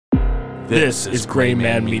This is Gray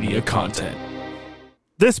Man Media content.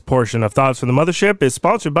 This portion of Thoughts from the Mothership is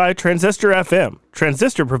sponsored by Transistor FM.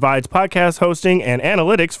 Transistor provides podcast hosting and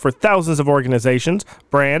analytics for thousands of organizations,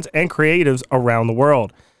 brands, and creatives around the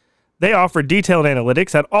world. They offer detailed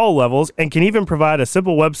analytics at all levels and can even provide a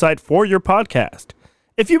simple website for your podcast.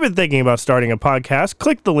 If you've been thinking about starting a podcast,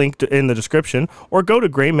 click the link in the description or go to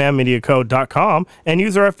graymanmediacode.com and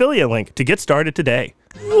use our affiliate link to get started today.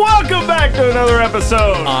 Welcome back to another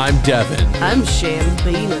episode. I'm Devin. I'm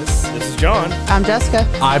Shambeanus. This is John. I'm Jessica.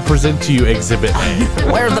 I present to you Exhibit A.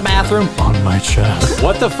 Where's the bathroom? On my chest.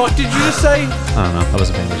 What the fuck did you just say? I don't know. That was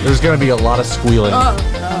a band. There's gonna be a lot of squealing.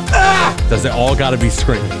 Does it all gotta be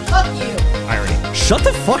screaming? Fuck you. Irony. Shut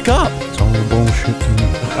the fuck up. It's only bullshit to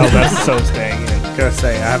me. Oh, that's so staying in. Gotta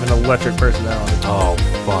say, I have an electric personality. Oh,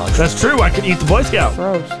 fuck. That's true. I could eat the Boy Scout.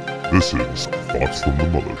 Gross. This is Thoughts from the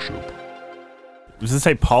Mothership. Does it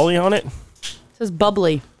say Polly on it? It says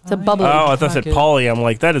bubbly. It's a bubbly. Oh, I thought it said Polly. I'm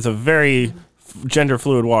like, that is a very gender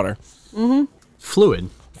fluid water.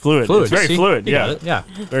 Fluid. Fluid. It's very See? fluid. You got Yeah.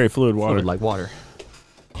 it. Yeah. Very fluid water. Fluid like water.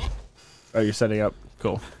 Oh, you're setting up.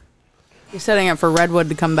 Cool. You're setting up for Redwood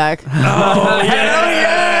to come back. Oh, hell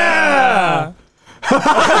yeah!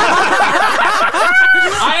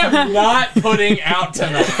 I am not putting out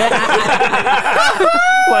tonight.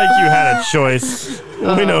 Like you had a choice.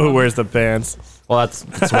 We know who wears the pants. Well,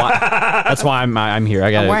 that's why I'm here.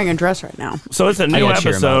 I got I'm wearing a dress right now. So it's a new gotta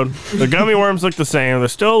cheer 'em episode. The gummy worms look the same.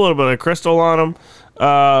 There's still a little bit of crystal on them.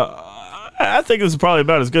 I think this is probably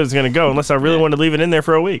about as good as it's going to go, unless I really want to leave it in there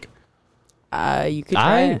for a week. You could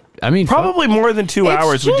try it. I mean, Probably more than 2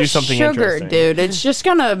 hours It's would do just something sugar, interesting. dude. It's just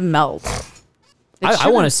gonna melt. I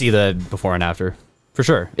want to see the before and after for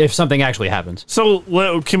sure. If something actually happens. So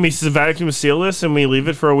can we vacuum seal this and we leave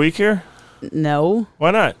it for a week here? No, Why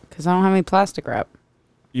not? because I don't have any plastic wrap.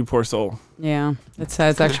 You poor soul. Yeah, it's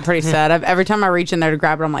actually pretty sad. Every time I reach in there to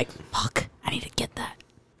grab it, I'm like, fuck, I need to get that.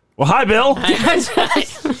 Well, hi, Bill.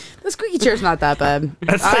 The squeaky chair's not that bad.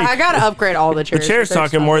 That's I like- gotta upgrade all the The chairs. chair's but they're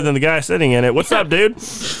talking just more not than the guy sitting in it. What's up, dude?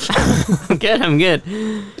 Good, I'm good.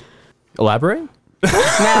 Elaborate.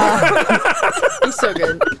 bad. He's so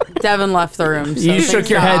good. Devin left the room. So You things shook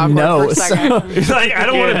your got head awkward no, for a second. He's like, I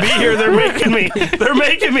don't want to be here. They're making me. They're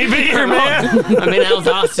making me be here, man. I mean, held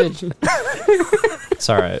hostage. It's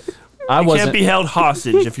all right. I You wasn't. can't be held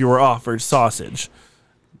hostage if you were offered sausage.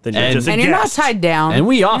 Then you're And- just a And you're not guest. tied down. And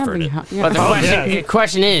we You offered gotta be- it. But the Oh, question, yeah. the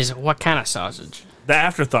question is, what kind of sausage? The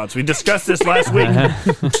afterthoughts. We discussed this last week.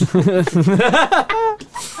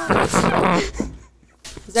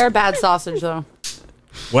 Is there a bad sausage though?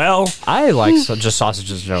 Well, I like just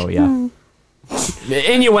sausages, Joe. Yeah.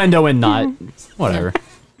 Innuendo and not whatever.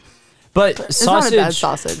 But It's not a bad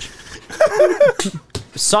sausage sausage.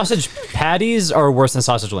 sausage patties are worse than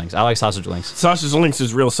sausage links. I like sausage links. sausage links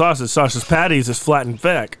is real sausage. Sausage patties is flattened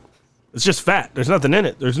fat. It's just fat. There's nothing in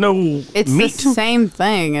it. There's no It's meat. the same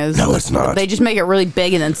thing as. No, it's not. They just make it really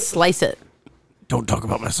big and then slice it. Don't talk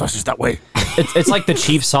about my sausage that way. It's like the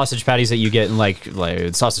cheap sausage patties that you get in like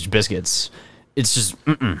sausage biscuits. It's just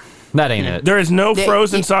that ain't it. There is no They-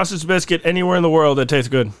 frozen you- sausage biscuit anywhere in the world that tastes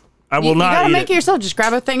good. I will You not gotta eat make it it. yourself. Just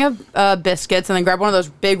grab a thing of biscuits and then grab one of those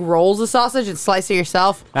big rolls of sausage and slice it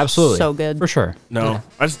yourself. Absolutely, So good. for sure. No,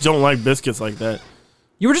 I just don't like biscuits like that.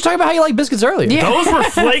 You were just talking about how you like biscuits earlier. Yeah. Those were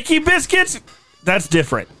flaky biscuits. That's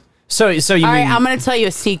different. So you All mean right, I'm gonna tell you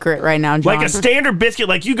a secret right now, John. Like a standard biscuit,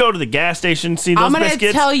 like you go to the gas station, see those I'm gonna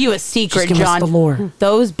biscuits. tell you a secret, give us John. the lore.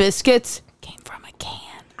 Those biscuits came from a can.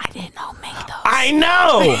 I didn't know make those. I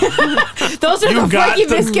know. Those are You the got flaky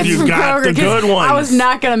the- biscuits you from got Kroger. the 'cause good ones. I was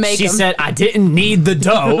not gonna make she them. said I didn't need the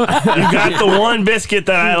dough. You got the one biscuit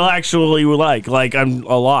that I actually like. Like I'm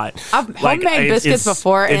a lot. I've Like, homemade biscuits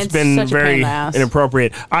before, and it's been such a pain very in the ass.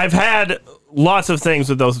 inappropriate. I've had lots of things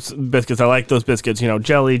with those biscuits. I like those biscuits. You know,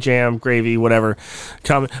 jelly, jam, gravy, whatever.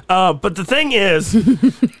 But the thing is,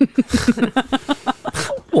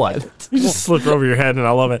 What? you just slip over your head, and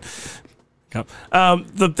I love it.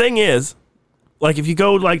 The thing is, like if you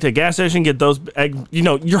go like to a gas station, get those egg. You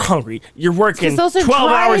know, you're hungry. You're working Because those are 12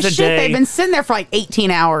 dry hours as a shit. day. They've been sitting there for like 18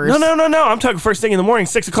 hours. No. I'm talking first thing in the morning,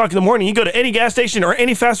 6 o'clock in the morning. You go to any gas station or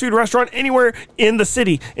any fast food restaurant anywhere in the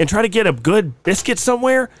city and try to get a good biscuit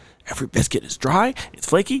somewhere. Every biscuit is dry, it's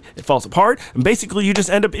flaky, it falls apart, and basically you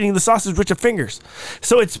just end up eating the sausage with your fingers.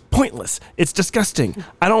 So it's pointless. It's disgusting.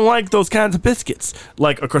 I don't like those kinds of biscuits.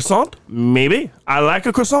 Like a croissant, maybe. I like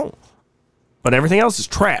a croissant. But everything else is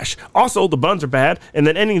trash. Also, the buns are bad, and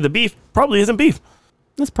then any of the beef probably isn't beef.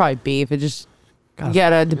 That's probably beef. It just you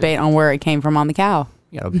gotta debate on where it came from on the cow.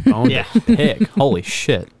 You got a bone Yeah. pig. Holy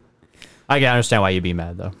shit. I can understand why you'd be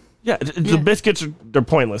mad though. Yeah, the biscuits they're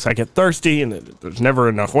pointless. I get thirsty, and there's never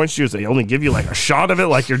enough orange juice. They only give you like a shot of it,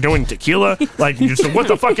 like you're doing tequila. Like, what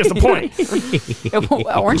the fuck is the point?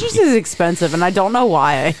 Orange juice is expensive, and I don't know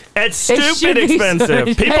why. It's should stupid be expensive.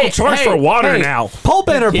 so- People charge for water now. Pulp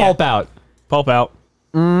in or pulp out? Pulp out.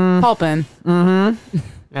 Pulpin.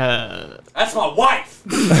 That's my wife.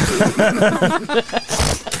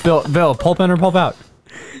 Bill, pulp in or pulp out?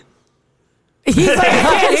 He's like,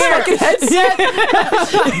 I can't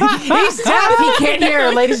hear. He's deaf. He can't hear.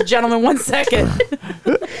 Ladies and gentlemen, 1 second.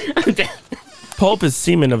 Pulp is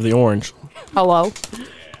semen of the orange. Hello.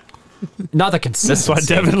 Not the That's consistency. why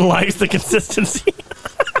Devin likes the consistency.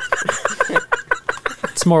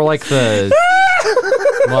 It's more like the.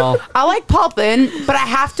 Well, I like pulpin, but I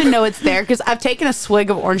have to know it's there because I've taken a swig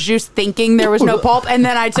of orange juice thinking there was no pulp, and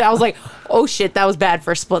then I was like, oh shit, that was bad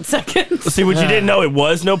for a split second. See, what you didn't know, it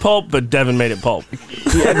was no pulp, but Devin made it pulp.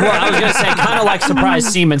 well, I was gonna say kind of like surprise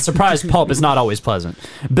semen. Surprise pulp is not always pleasant.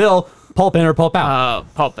 Bill, pulp in or pulp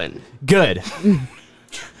out? Pulpin. Good.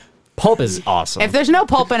 Pulp is awesome. If there's no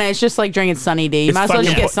pulp in it, it's just like drinking Sunny D. You It's might as well just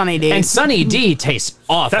fucking- get Sunny D. And Sunny D tastes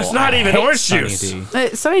awful. That's not I even hate orange Sunny juice. D.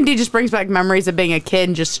 Sunny D just brings back memories of being a kid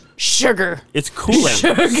and just sugar. It's Kool-Aid.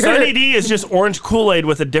 Sugar. Sunny D is just orange Kool-Aid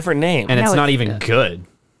with a different name. And it's No, not it's even good.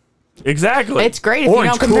 Exactly. It's great if Orange you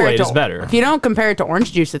don't compare Kool-Aid it to. is better. If you don't compare it to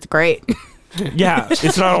orange juice, it's great. Yeah,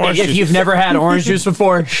 it's not orange If juice. you've never had orange juice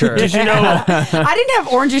before, sure. Did you know? I didn't have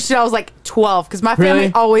orange juice until I was like 12 because my family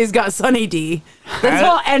Really? always got Sunny D. That's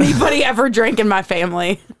all anybody ever drank in my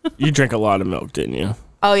family. You drink a lot of milk, didn't you?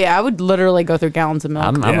 Oh yeah, I would literally go through gallons of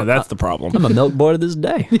milk. Yeah, that's the problem. I'm a milk boy to this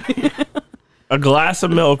day. A glass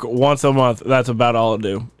of milk once a month, that's about all I'll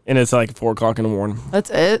do. And it's like 4 o'clock in the morning. That's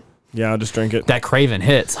it. Yeah, I'll just drink it. That craving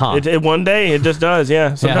hits, huh? It one day, it just does,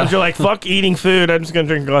 yeah. Sometimes Yeah. you're like, fuck eating food, I'm just going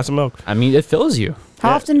to drink a glass of milk. I mean, it fills you.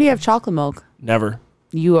 How often do you have chocolate milk? Never.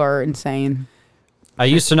 You are insane. I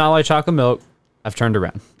used to not like chocolate milk. I've turned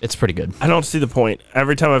around. It's pretty good. I don't see the point.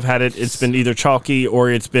 Every time I've had it, it's been either chalky or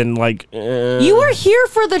it's been like, You were here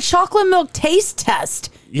for the chocolate milk taste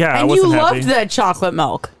test. yeah, I And you wasn't happy. loved that chocolate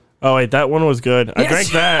milk. Oh, wait, that one was good. I Yes.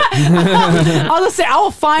 drank that. I was gonna say I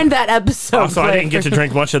will find that episode. Also, I didn't get to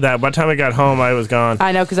drink much of that. By the time I got home, I was gone.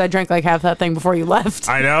 I know because I drank like half that thing before you left.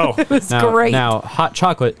 I know. It's Now, great. now, hot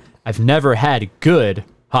chocolate. I've never had good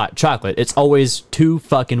hot chocolate. It's always too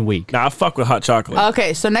fucking weak. Nah, I fuck with hot chocolate.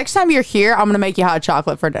 Okay, so next time you're here, I'm gonna make you hot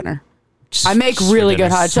chocolate for dinner. I make really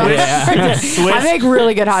good hot chocolate. Swiss, I make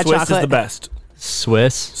really good hot Swiss chocolate. is the best.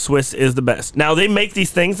 Swiss. Swiss is the best. Now, they make these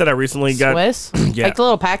things that I recently got. Swiss? Yeah. Like the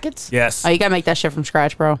little packets? Yes. Oh, you gotta make that shit from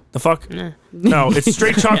scratch, bro. The fuck? No, it's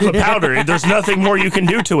straight chocolate powder. There's nothing more you can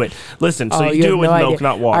do to it. Listen, so Oh, you do have it with no milk, idea.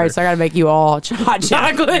 not water. All right, so I gotta make you all hot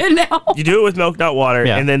chocolate now. You do it with milk, not water,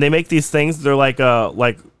 Yeah. and then they make these things. They're like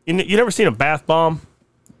you never seen a bath bomb?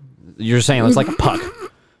 You're saying it's like a puck.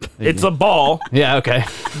 It's a ball Yeah, okay.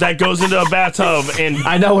 that goes into a bathtub, and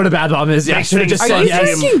I know what a bad bomb is. Yeah, I Makes should have things just Are said you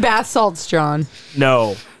yes. drinking bath salts, John?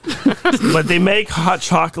 no, but they make hot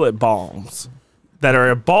chocolate bombs that are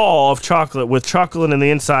a ball of chocolate with chocolate in the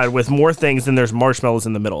inside with more things, and there's marshmallows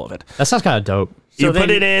in the middle of it. That sounds kind of dope. You then- put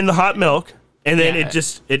it in the hot milk, and then Yeah.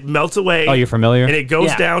 it melts away. Oh, you're familiar? And it goes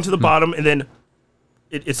Yeah. down to the bottom, and then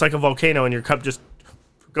it's like a volcano, and your cup just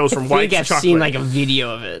goes from I white think to I've chocolate. seen like a video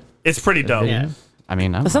of it. It's pretty dope. Yeah. I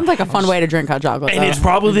mean, That sounds like a fun way to drink hot chocolate. And though. it's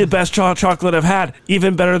probably the best chocolate I've had,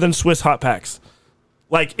 even better than Swiss Hot Packs.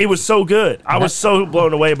 Like, it was so good. I was so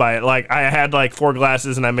blown away by it. Like, I had like 4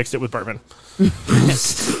 glasses and I mixed it with bourbon.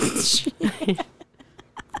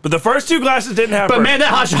 But the first 2 glasses didn't have bourbon. man, that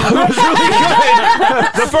hot chocolate was really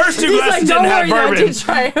good. The first 2 He's glasses like, don't didn't have worry, I bourbon. did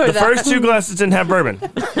try it The with that. first 2 glasses didn't have bourbon.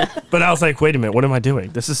 But I was like, wait a minute, what am I doing?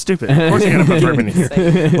 This is stupid. Of course I gotta put bourbon in here.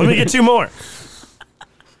 Let me get 2 more.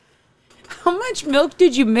 How much milk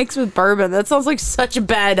did you mix with bourbon? That sounds like such a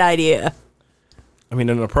bad idea. I mean,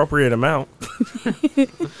 an appropriate amount.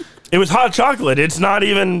 It was hot chocolate. It's not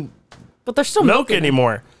even But there's still milk milk in it.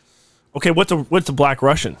 anymore. Okay, what's a Black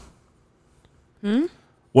Russian?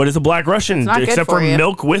 What is a Black Russian not good except for for you.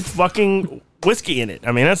 milk with fucking whiskey in it?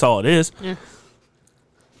 I mean, that's all it is.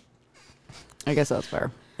 I guess that's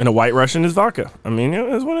fair. And a White Russian is vodka. I mean, it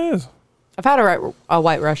is what it is. I've had a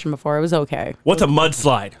white Russian before. It was okay. What's a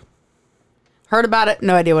mudslide? Heard about it.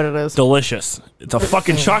 No idea what it is. Delicious. It's a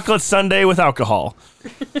fucking chocolate sundae with alcohol.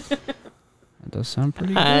 That does sound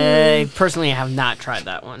pretty good. I personally have not tried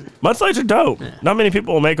that one. Mudslides are dope. Not many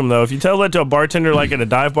people will make them though. If you tell that to a bartender like at a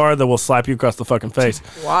dive bar, they will slap you across the fucking face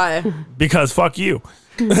Why? because fuck you.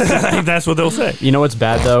 That's what they'll say. You know what's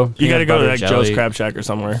bad though? You got to Peanut go to butter like jelly. Joe's Crab Shack or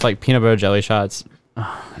somewhere. It's like peanut butter jelly shots.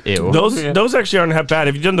 Ew. Those actually aren't that bad.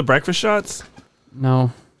 Have you done the breakfast shots?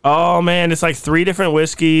 No. Oh man, it's like 3 different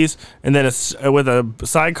whiskeys, and then with a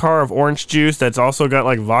sidecar of orange juice that's also got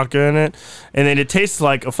like vodka in it, and then it tastes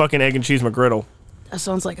like a fucking egg and cheese McGriddle. That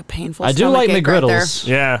sounds like a painful. I do like stomachache McGriddles.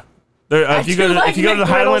 Yeah. If you go to the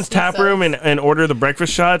Highlands tap room and order the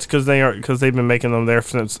breakfast shots because they've been making them there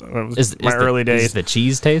since my early days. Is the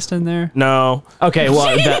cheese taste in there? No. Okay,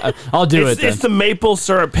 well I'll do it then. It's the maple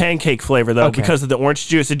syrup pancake flavor though, because of the orange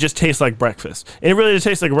juice. It just tastes like breakfast. And it really does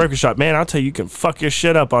taste like a breakfast shot. Man, I'll tell you, you can fuck your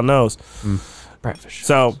shit up on those. Breakfast.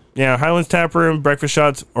 So yeah, Highlands tap room breakfast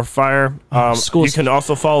shots or fire. You can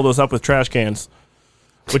also follow those up with trash cans,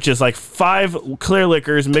 which is like 5 clear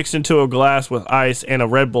liquors mixed into a glass with ice and a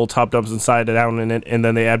Red Bull topped up inside it out in it, and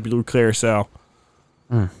then they add blue Clearasil.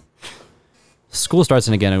 School starts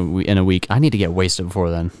in a week. I need to get wasted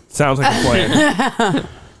before then. Sounds like a plan.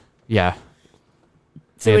 Yeah.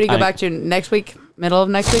 So what do you go back to next week, middle of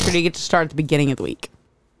next week, or do you get to start at the beginning of the week?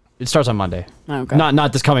 It starts on Monday. Okay.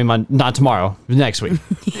 Not this coming Monday. Not tomorrow. Next week.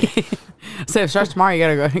 So if it starts tomorrow, you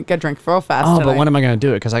gotta go get drink real fast. Oh, tonight. but when am I going to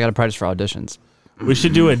do it? Because I got to practice for auditions. We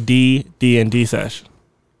should do a D&D sesh.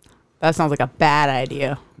 That sounds like a bad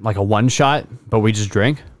idea. Like a one shot, but we just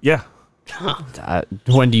drink. Yeah.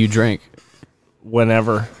 When do you drink?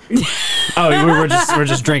 Whenever. Oh, we're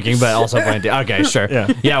just drinking, but also playing. Okay, sure.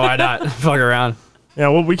 Yeah. Why not? Fuck around. Yeah,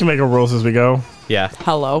 well, we can make our rules as we go. Yeah.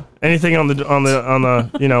 Hello. Anything on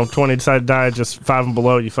the 20 decided die, just 5 and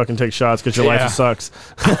below, you fucking take shots because your life just sucks.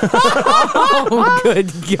 Oh,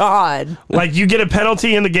 good God. Like you get a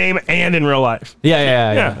penalty in the game and in real life.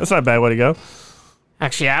 Yeah. That's not a bad way to go.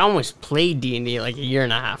 Actually, I almost played D&D like a year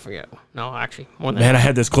and a half ago. No, actually, more than Man, I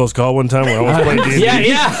had this close call one time where I almost played D&D.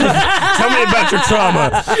 Yeah. Tell me about your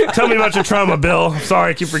trauma. Tell me about your trauma, Bill.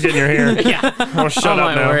 Sorry, I keep forgetting your hair. Yeah. I'm gonna shut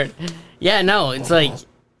up now. Word. Yeah, no, it's like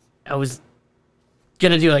I was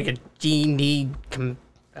gonna do like a D&D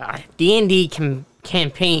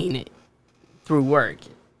campaign through work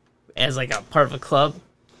as like a part of a club.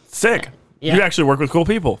 Sick. Yeah. You actually work with cool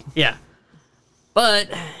people. Yeah, but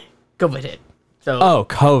COVID hit. So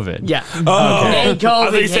COVID. yeah. Oh, And I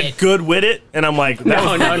thought you COVID said hit. good with it, and I'm like, that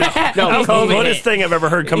was No. that was the COVID funnest hit. thing I've ever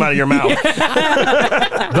heard come out of your mouth.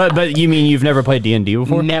 But you mean you've never played D&D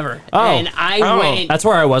before? Never. Oh. And I went. That's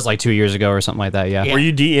where I was like 2 years ago or something like that. Yeah. Were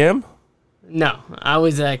you DM? No, I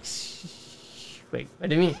was wait, what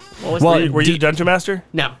do you mean? What was Well, the, Were you Dungeon Master?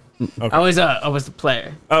 no, I was the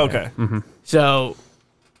player. Oh, okay. So,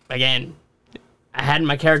 again, I had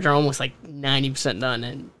my character almost like 90% done,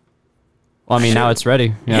 and Well, I mean, now it's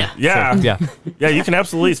ready. Yeah. Yeah. Yeah. Yeah, you can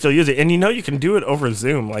absolutely still use it. And you can do it over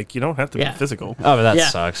Zoom. Like, you don't have to Yeah. be physical. Oh, but that Yeah.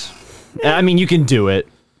 sucks. I mean, you can do it.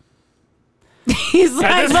 He's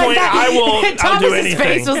like, this point, I'll Thomas's do anything.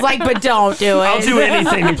 face was like, but don't do it. I'll do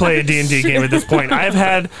anything to play a D&D game at this point. I've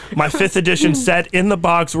had my 5th edition set in the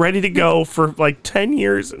box ready to go for like 10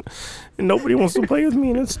 years. And nobody wants to play with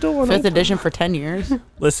me, and it's still on 5th edition for 10 years.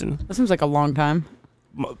 Listen, That seems like a long time.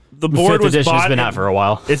 the board 5th was edition's bought. been out for a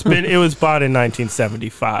while. It was bought in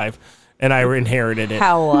 1975, and I inherited it.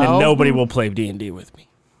 Hello? And nobody will play D&D with me.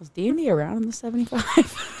 Was D&D around in the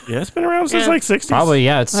 75? Yeah, it's been around since like 60s. Probably,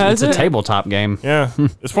 yeah. It's Is a it? tabletop game. Yeah,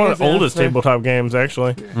 it's one of the Yes, oldest that's fair. tabletop games,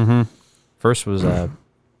 actually. First was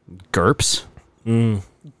GURPS or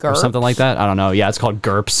GURPS? something like that. I don't know. Yeah, it's called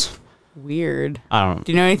GURPS. Weird. I don't.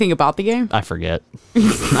 Do you know anything about the game? I forget.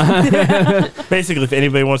 Basically, if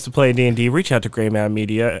anybody wants to play D&D, reach out to Gray Man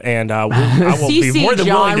Media, and I will be CC more than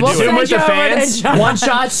John. willing to We'll do it. send you over to John. One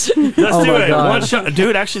shots. Let's do my it. God. One shot,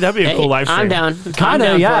 dude. Actually, that'd be a cool live stream. I'm down. Kind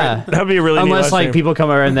of, yeah. That'd be a really neat Unless live like stream. people come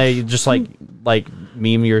over and they just like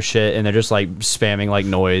meme your shit and they're just like spamming like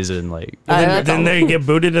noise and like Then they get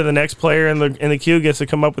booted, and the next player in the queue gets to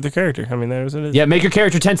come up with a character. I mean, there's it. yeah, make your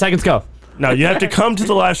character 10 seconds go. No, you have to come to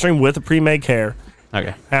the live stream with a pre-made care.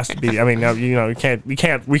 Okay. Has to be. I mean, no, we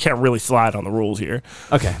can't really slide on the rules here.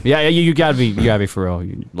 Okay. Yeah, you gotta be for real.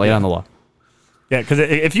 You lay it on the law. Yeah, because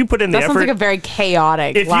if you put in the That sounds effort, like a very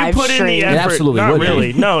chaotic if live you put in stream. the It effort, absolutely not would be.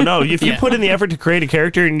 really. No. If you put in the effort to create a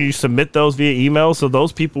character and you submit those via email, so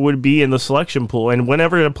those people would be in the selection pool, and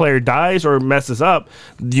whenever a player dies or messes up,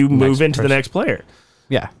 you move into the person. next player.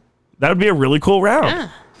 Yeah. That would be a really cool round. Yeah.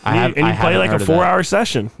 And you play haven't like a heard of that. 4-hour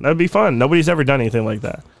session. That'd be fun. Nobody's ever done anything like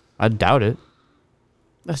that. I doubt it.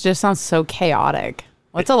 This just sounds so chaotic.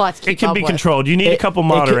 What's a lot to keep It can up be with? controlled. You need a couple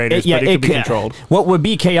moderators, but it can be controlled. What would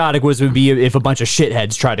be chaotic would be if a bunch of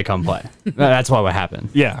shitheads tried to come play. That's what would happen.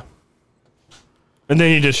 Yeah. And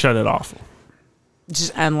then you just shut it off.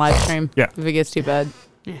 Just end live stream. Yeah. If it gets too bad.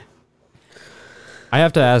 I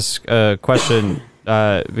have to ask a question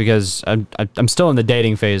because I'm still in the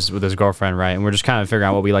dating phase with this girlfriend, right? And we're just kind of figuring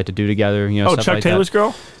out what we like to do together. You know, Oh, stuff Chuck like Taylor's that.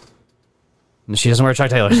 girl? She doesn't wear Chuck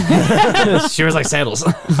Taylors. She wears like sandals.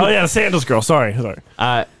 Oh yeah, the sandals girl. Sorry.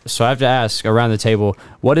 So I have to ask around the table,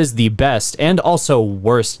 what is the best and also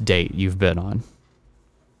worst date you've been on?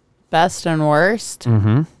 Best and worst?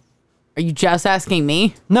 Mm-hmm. Are you just asking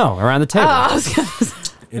me? No, around the table. Oh, I was gonna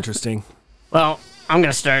say. Interesting. Well, I'm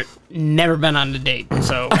gonna start. Never been on a date,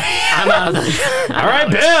 so I'm out of the. All right,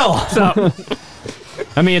 Bill. So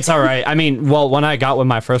I mean, it's all right. I mean, well, when I got with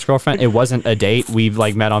my first girlfriend, it wasn't a date. We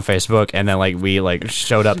like met on Facebook, and then like we like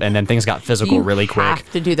showed up, and then things got physical You really quick.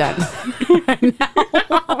 have to do that.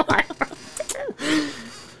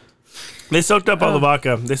 They soaked up all the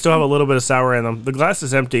vodka. They still have a little bit of sour in them. The glass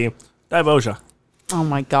is empty. Divosia. Oh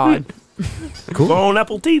my god. Cool. Bone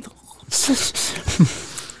apple teeth.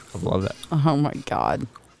 I love that. Oh my god.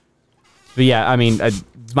 But yeah, I mean,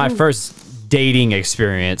 my first dating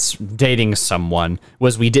experience, dating someone,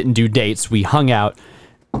 was we didn't do dates. We hung out,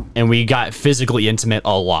 and we got physically intimate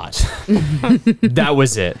a lot. That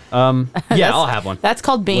was it. Yeah, I'll have one. That's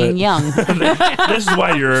called being What? young. This is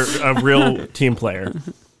why you're a real team player.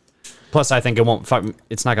 Plus, I think it won't fuck.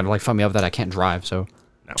 It's not gonna like fuck me up that I can't drive. So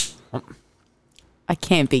No. I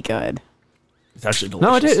can't be good. It's actually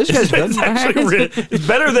no, delicious. it is good. It's actually it's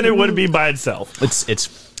better than it would be by itself.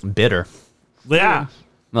 It's bitter. Yeah.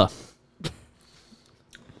 Ugh.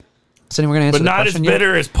 So we're gonna answer But the not as question yet?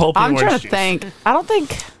 bitter as pulpy I'm orange trying to juice. think.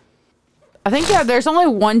 I think yeah, there's only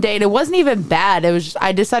one date. It wasn't even bad. It was just,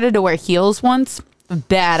 I decided to wear heels once.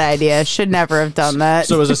 Bad idea. Should never have done that.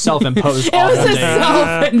 So it was a self-imposed it was awful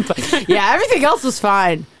a date. yeah, everything else was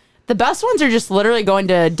fine. The best ones are just literally going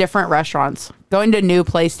to different restaurants, going to a new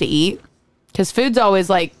place to eat. Because food's always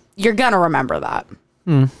like, you're going to remember that.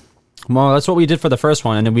 Well, that's what we did for the first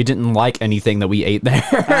one, and then we didn't like anything that we ate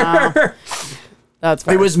there. That's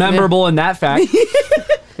fair. It was memorable in that fact.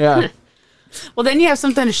 Yeah. Well, then you have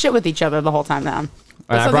something to shit with each other the whole time now.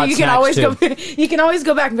 I That's brought something you can snacks, always too. go. You can always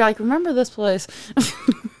go back and be like, remember this place.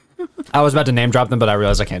 I was about to name drop them, but I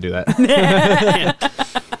realized I can't do that.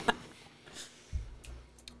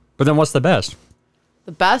 But then what's the best?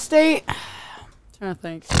 The best date? I'm trying to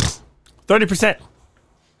think. 30%.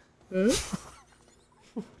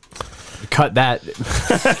 Cut that.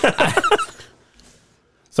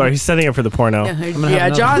 Sorry, he's setting up for the porno. Yeah,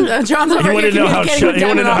 John's over He here wanted to know how communicating with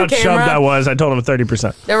Devin on chubbed camera. that was. I told him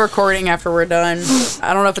 30%. They're recording after we're done.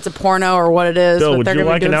 I don't know if it's a porno or what it is. Bill, but would they're you gonna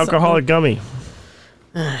be like an doing alcoholic gummy?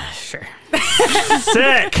 sure.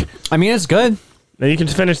 Sick. I mean, it's good. Now you can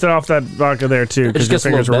finish off that vodka there too, because your just a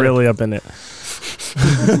little fingers were better. really up in it.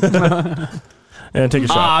 And take a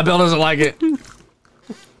shot. Bill doesn't like it.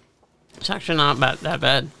 It's actually not that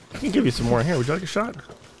bad. I can give you some more here. Would you like a shot?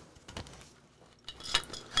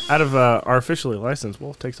 Out of our officially licensed,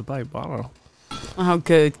 Wolf takes a bite bottle. something. Oh,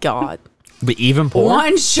 good God. But even pour?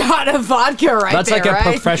 One shot of vodka right That's there, like a right?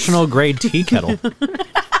 professional grade tea kettle.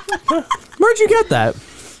 Where'd you get that?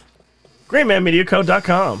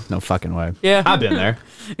 GreatManMediaCode.com. No fucking way. Yeah. I've been there.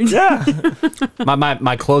 Yeah.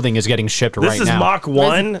 My clothing is getting shipped This right is now. Mach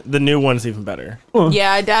 1. The new one's even better.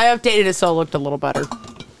 Yeah, I updated it so it looked a little better.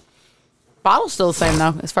 Bottle's still the same,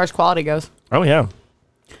 though, as far as quality goes. Oh, yeah.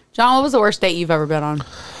 John, what was the worst date you've ever been on?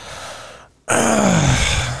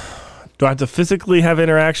 Do I have to physically have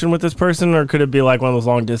interaction with this person, or could it be like one of those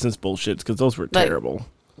long distance bullshits? Because those were Like- terrible.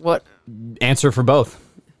 What? Answer for both.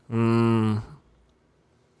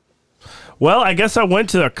 Well, I guess I went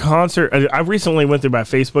to a concert. I recently went through my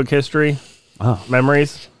Facebook history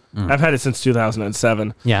memories. I've had it since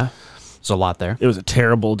 2007. Yeah. There's a lot there. It was a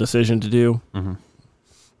terrible decision to do.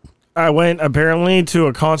 I went apparently to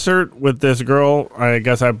a concert with this girl. I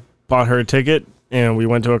guess I bought her a ticket and we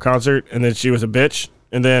went to a concert, and then she was a bitch.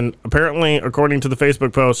 And then apparently, according to the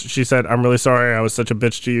Facebook post, she said, "I'm really sorry I was such a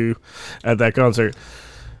bitch to you at that concert."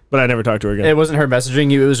 But I never talked to her again. It wasn't her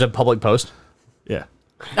messaging you. It was a public post. Yeah.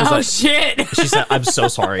 Oh, shit. She said, I'm so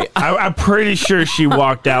sorry. I'm pretty sure she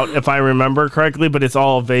walked out, if I remember correctly, but it's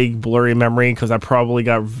all a vague, blurry memory because I probably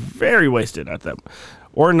got very wasted at them.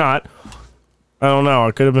 Or not. I don't know.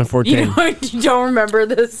 I could have been 14. You don't remember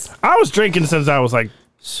this? I was drinking since I was like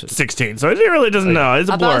 16, so it really doesn't know. It's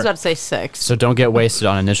a I thought I was blur. about to say 6. So don't get wasted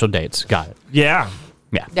on initial dates. Got it. Yeah.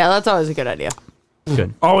 Yeah, that's always a good idea.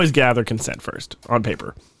 Good. Always gather consent first on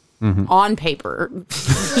paper. On paper.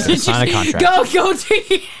 Sign a contract. Go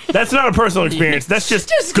to That's not a personal experience. That's just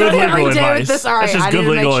go good to every legal day with advice. this. All right, That's just I good need to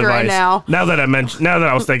make legal sure advice. now. Now that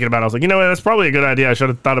I was thinking about it, I was like, you know what? That's probably a good idea. I should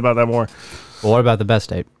have thought about that more. Well, what about the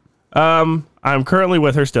best date? I'm currently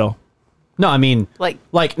with her still. No, I mean,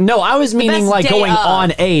 Like, no, I was meaning best like day going of.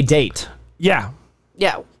 on a date. Yeah.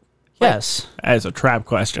 yeah. Yes. As a trap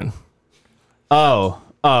question. Oh,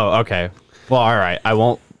 okay. Well, all right. I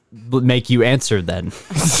won't make you answer then.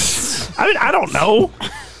 I mean, I don't know.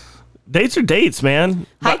 Dates are dates, man.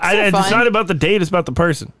 But Hikes are it's fun. not about the date; it's about the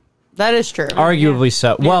person. That is true. Arguably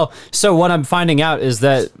so. Well, so what I'm finding out is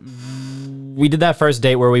that we did that first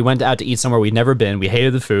date where we went out to eat somewhere we'd never been. We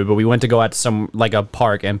hated the food, but we went to go out to some like a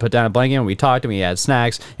park and put down a blanket and we talked and we had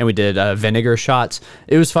snacks and we did vinegar shots.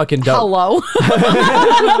 It was fucking dope. Hello.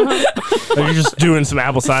 Like you're just doing some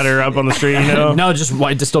apple cider up on the street, you know? No, just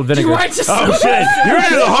white distilled vinegar. Oh shit! You're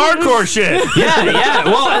into the hardcore shit. Yeah.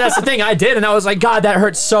 Well, that's the thing. I did, and I was like, God, that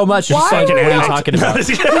hurts so much. Just Why fucking were we talking about.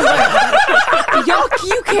 Y'all,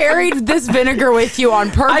 you carried this vinegar with you on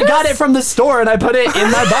purpose. I got it from the store and I put it in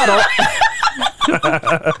my bottle.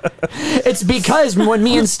 It's because when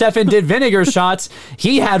me and Stefan did vinegar shots,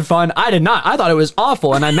 he had fun. I did not. I thought it was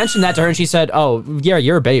awful, and I mentioned that to her, and she said, "Oh, yeah,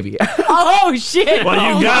 you're a baby." Oh shit.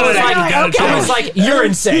 Well, you gotta, my God. you gotta Okay. I challenge. was like, "You're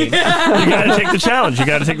insane." You gotta take the challenge. You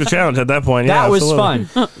gotta take the challenge at that point. Yeah, That was absolutely.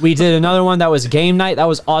 fun. We did another one that was game night. That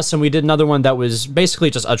was awesome. We did another one that was basically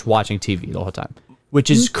just us watching TV the whole time, which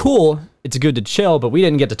is cool. It's good to chill, but we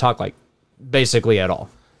didn't get to talk like basically at all.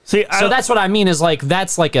 See, So that's what I mean is like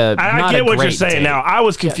that's like a I not get a what you're great saying date. now. I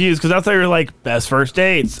was confused because I thought you were like best first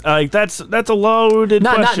dates. Like that's a loaded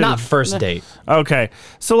question. Not first date. Okay,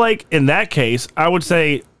 so like in that case, I would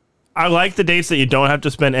say I like the dates that you don't have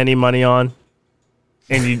to spend any money on,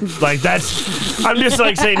 and you like that's. I'm just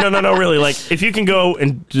like saying no, really. Like if you can go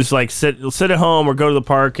and just like sit at home or go to the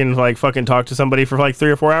park and like fucking talk to somebody for like 3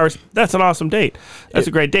 or 4 hours, that's an awesome date. That's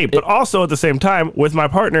a great date. But also at the same time with my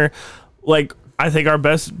partner, like I think our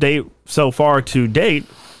best date so far to date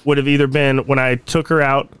would have either been when I took her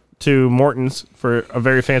out to Morton's for a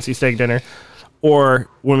very fancy steak dinner, or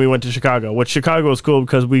when we went to Chicago. Which Chicago was cool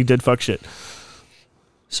because we did fuck shit.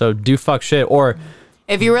 So do fuck shit or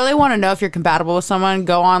If you really want to know if you're compatible with someone,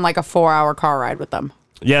 go on like a 4-hour car ride with them.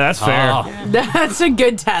 Yeah, that's fair. That's a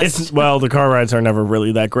good test. It's well, the car rides are never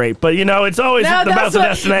really that great, but you know, it's always No, about the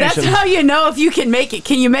destination. That's how you know if you can make it.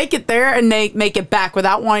 Can you make it there and make it back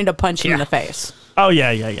without wanting to punch you in the face? Oh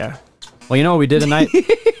yeah. well, you know what we did tonight?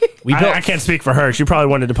 We built I can't speak for her. She probably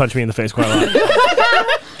wanted to punch me in the face quite a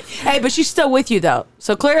lot. Hey, but she's still with you though,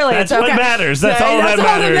 so clearly That's it's okay. what matters. That's all that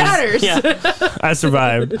matters. Yeah. I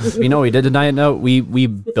survived. you know what we did tonight? No, we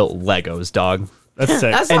built Legos, dog. That's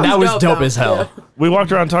sick. That's And that was dope though. as hell. We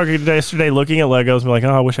walked around Target yesterday looking at Legos and we're like,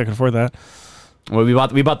 oh, I wish I could afford that. Well, we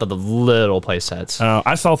bought the little play sets.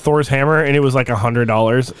 I saw Thor's hammer and it was like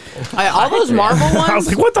 $100. All those Marvel ones. I was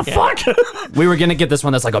like, what the fuck? We were gonna get this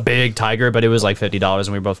one that's like a big tiger, but it was like $50, and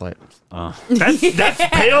we were both like, That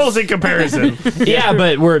pales in comparison. yeah,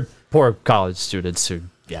 but we're poor college students who,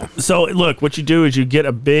 yeah. So look, what you do is you get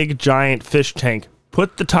a big giant fish tank,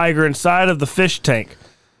 put the tiger inside of the fish tank,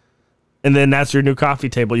 and then that's your new coffee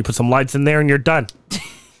table. You put some lights in there and you're done.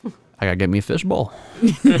 I gotta get me a fish bowl.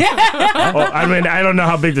 Oh, I mean, I don't know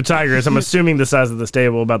how big the tiger is. I'm assuming the size of this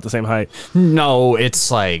table, about the same height. No, it's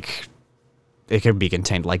like it could be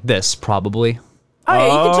contained like this, probably. Oh yeah,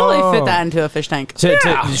 you can totally fit that into a fish tank.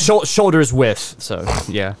 Shoulders width. So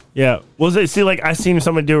yeah. Yeah. Well, see, like I seen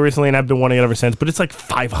someone do it recently, and I've been wanting it ever since. But it's like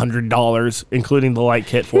 $500, including the light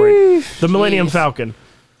kit for it. The Millennium Falcon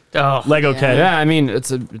Oh, Lego kit. Yeah, I mean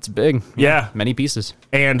it's big. Yeah. Many pieces.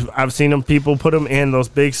 And I've seen them. People put them in those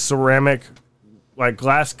big ceramic, like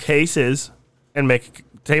glass cases, and make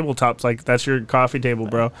tabletops. Like that's your coffee table,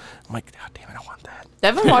 bro. I'm like, God damn it, I want that.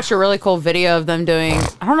 Devin watched a really cool video of them doing.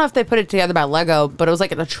 I don't know if they put it together by Lego, but it was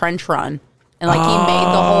like a trench run, and like he made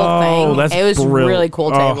the whole thing. that's It was brilliant. really cool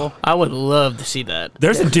Oh. table. I would love to see that.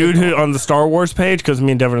 There's a dude who on the Star Wars page, because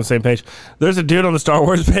me and Devin are on the same page. There's a dude on the Star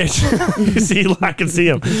Wars page. You see, I can see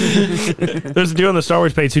him. There's a dude on the Star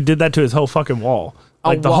Wars page who did that to his whole fucking wall.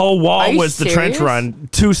 Like the wall? whole Are wall you was the trench serious? run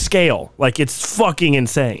to scale. Like it's fucking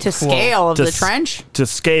insane. To scale of To the s- trench. To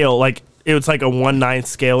scale, like it was like a 1/9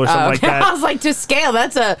 scale or something like Okay. I that. was like, to scale,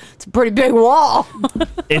 it's a pretty big wall.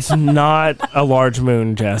 It's not a large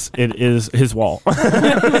moon, Jess. It is his wall.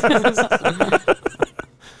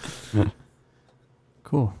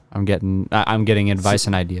 Cool. I'm getting advice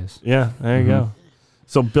and ideas. Yeah, there you go.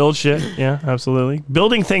 So build shit. Yeah, absolutely.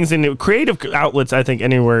 Building things in creative outlets, I think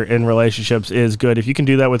anywhere in relationships is good. If you can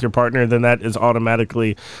do that with your partner, then that is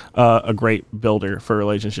automatically a great builder for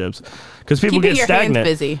relationships. Because people Keeping get your hands stagnant.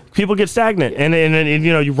 busy. People get stagnant, and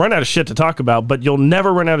you know you run out of shit to talk about. But you'll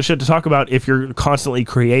never run out of shit to talk about if you're constantly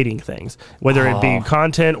creating things, whether it be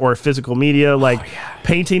content or physical media, like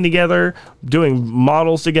painting together, doing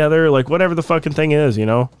models together, like whatever the fucking thing is. You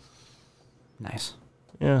know. Nice.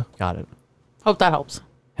 Yeah. Got it. Hope that helps.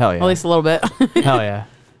 Hell yeah. At least a little bit. Hell yeah.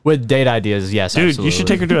 With date ideas, yes, Dude, absolutely. you should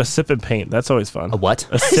take her to a sip and paint. That's always fun. A what?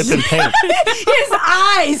 A sip and paint. His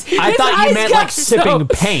eyes. I thought you meant like sipping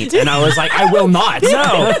paint, and I was like, I will not.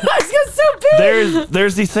 No. His eyes got so big.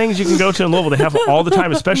 There's these things you can go to in Louisville. They have them all the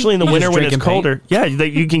time, especially in the winter when it's drinking colder. Yeah,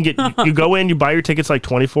 you can get. You go in, you buy your tickets like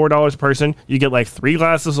 $24 a person. You get like 3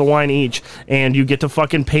 glasses of wine each, and you get to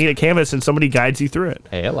fucking paint a canvas, and somebody guides you through it.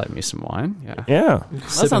 Hey, I like me some wine. Yeah. Yeah.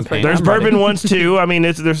 sounds pretty There's I'm bourbon writing- ones too. I mean,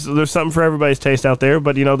 there's something for everybody's taste out there.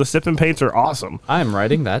 But the sip and paints are awesome. I'm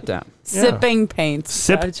writing that down. Sipping paints.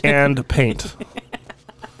 Sip and paint.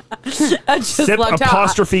 I just Sip loved how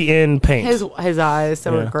apostrophe in paint. his eyes.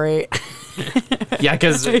 They were great. Yeah,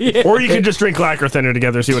 because Or you can just drink lacquer thinner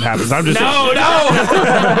together, see what happens. I'm just no.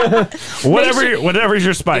 whatever's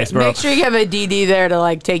your spice, bro. Make sure you have a DD there to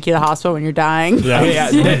like take you to the hospital when you're dying. Yeah.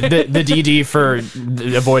 the DD for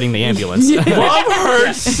avoiding the ambulance. Love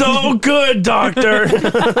hurts so good, doctor.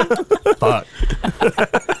 Fuck.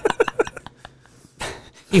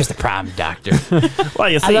 Here's the problem, doctor. Well,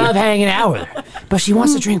 you see, hanging out with her, but she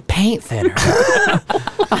wants to drink paint thinner.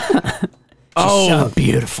 oh, So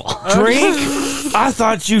beautiful. drink? I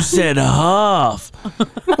thought you said huff.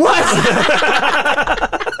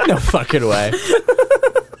 No fucking way.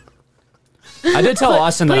 I did tell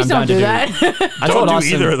Austin that I'm Please down don't to do do. that. I Don't told do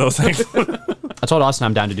Austin. either of those things. I told Austin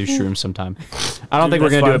I'm down to do shrooms sometime. I don't think we're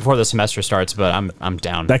that's gonna do fine. it before the semester starts, but I'm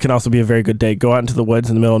down. That can also be a very good date. Go out into the woods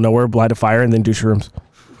in the middle of nowhere, light a fire, and then do shrooms.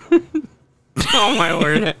 Oh my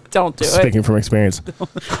word. Don't do it. Speaking from experience.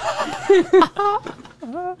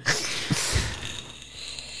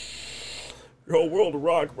 Your whole world of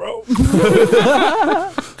rock, bro.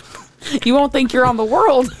 You won't think you're on the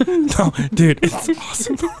world. No, dude, it's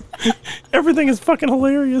awesome. Everything is fucking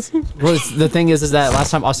hilarious. Well, the thing is that last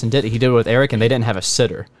time Austin did it, he did it with Eric, and they didn't have a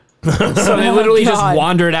sitter. So they literally just God.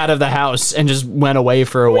 wandered out of the house and just went away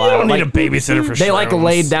for a You while. don't need Like, a babysitter for they like shrooms.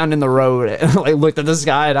 laid down in the road and like looked at the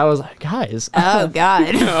sky, and I was like, guys, Oh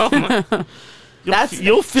God.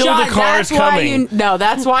 You'll feel John, the cars that's why coming.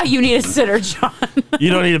 that's why you need a sitter, John. You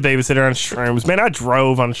don't need a babysitter on shrooms. Man, I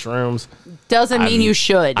drove on shrooms. Doesn't mean you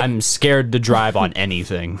should. I'm scared to drive on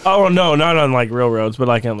anything. Oh, no, not on like real roads, but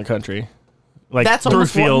like in the country. Like That's through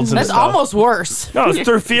almost fields and That's stuff. almost worse. No, it's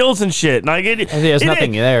through fields and shit. Like There's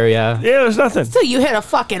nothing there, yeah. Yeah, there's nothing. So you hit a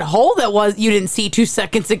fucking hole that you didn't see 2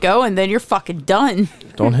 seconds ago, and then you're fucking done.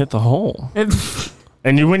 Don't hit the hole.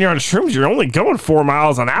 And when you're on shrooms, you're only going 4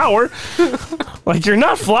 miles an hour. Like, you're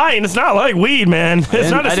not flying. It's not like weed, man. It's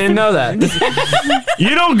not. I didn't know that. You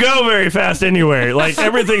don't go very fast anywhere. Like,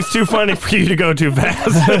 everything's too funny for you to go too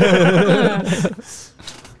fast.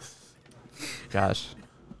 Gosh.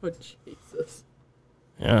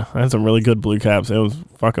 Yeah, I had some really good blue caps. It was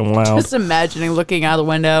fucking loud. Just imagining looking out the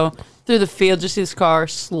window through the field, just his car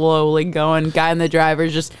slowly going. Guy in the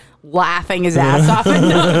driver's just laughing his ass off. And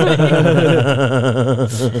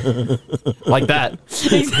Like that.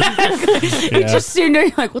 exactly. You just sitting there,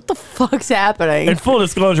 you're like, what the fuck's happening? In full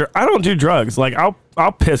disclosure, I don't do drugs. Like,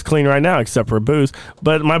 I'll piss clean right now, except for booze.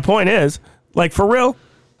 But my point is, like, for real,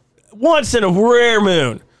 once in a rare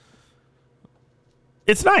moon,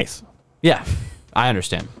 it's nice. Yeah, I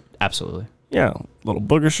understand. Absolutely. Yeah, little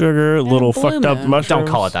booger sugar, little blue fucked up moon. mushrooms. Don't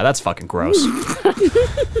call it that. That's fucking gross.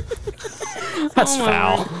 That's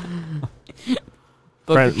foul.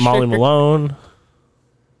 Friend, Molly Malone,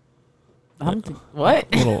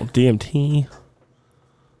 What? little DMT.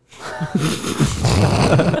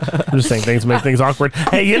 I'm just saying things make things awkward.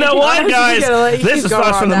 Hey, you know what, I was just guys? gonna let you This keep is going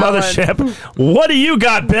Thoughts from the on that Mothership. What do you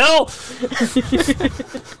got, Bill? Do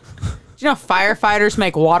you know firefighters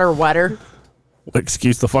make water wetter?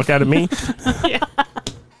 Excuse the fuck out of me.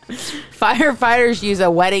 Firefighters use a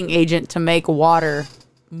wetting agent to make water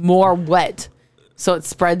more wet, so it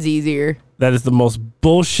spreads easier. That is the most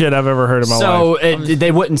bullshit I've ever heard in my So life.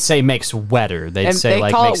 they wouldn't say makes wetter. They'd And say they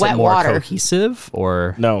like call it makes wet it more water. cohesive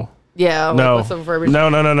or No. Yeah. like, No. what's the verbiage? No,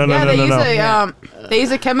 no, no, no, Yeah, no, they no, use no. they use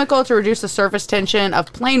a chemical to reduce the surface tension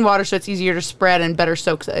of plain water, so it's easier to spread and better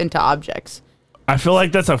soaks into objects. I feel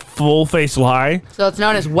like that's a full-faced lie. So it's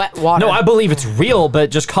known as wet water. No, I believe it's real, but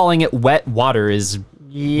just calling it wet water is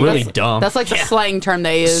really dumb. That's like the slang term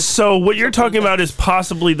they use. So what you're talking about is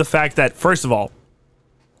possibly the fact that, first of all,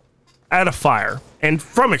 at a fire, and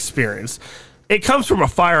from experience, it comes from a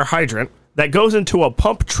fire hydrant that goes into a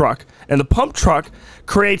pump truck, and the pump truck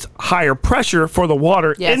creates higher pressure for the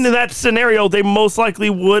water. Yes. In that scenario, they most likely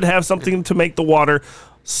would have something to make the water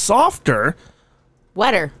softer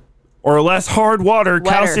Wetter. or less hard water, Wetter.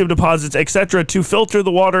 calcium deposits, etc., to filter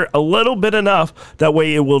the water a little bit enough. That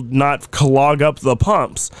way it will not clog up the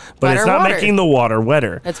pumps. But it's Wetter not water. making the water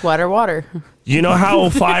wetter. It's wetter water. You know how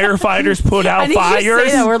firefighters put out I need you to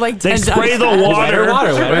fires? say that word like They 10 spray times the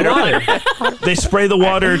fast. water. They spray the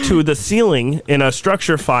water to the ceiling in a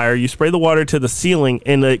structure fire. You spray the water to the ceiling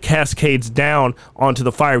and it cascades down onto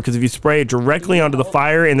the fire, because if you spray it directly onto the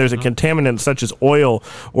fire and there's a contaminant such as oil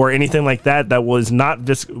or anything like that that was not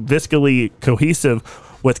viscally cohesive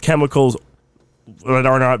with chemicals that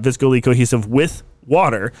are not viscally cohesive with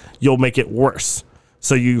water, you'll make it worse.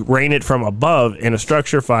 So you rain it from above in a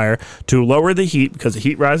structure fire to lower the heat, because the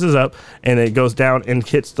heat rises up and it goes down and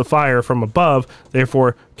hits the fire from above,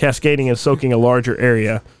 therefore cascading and soaking a larger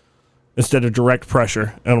area instead of direct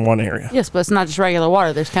pressure in one area. Yes, but it's not just regular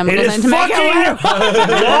water. There's It chemicals in is to make it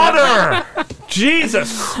fucking water!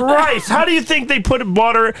 Jesus Christ! How do you think they put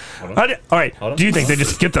water? All right, do you think they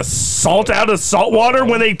just get the salt out of salt water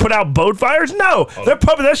when they put out boat fires? No, they're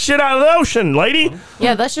pumping that shit out of the ocean, lady.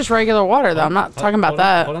 Yeah, that's just regular water, though. I'm not talking about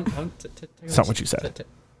that. That's not what you said. Is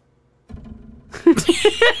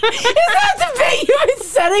that debate you've been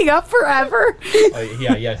setting up forever?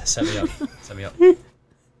 Yeah. Set me up.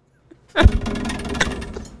 That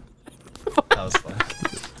was fun.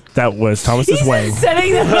 That was Thomas's Wang.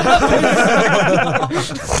 Setting them up.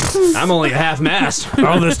 I'm only half mast.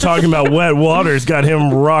 All this talking about wet water's got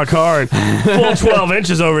him rock hard. Full 12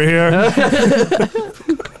 inches over here.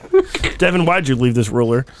 Devin, why'd you leave this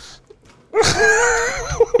ruler?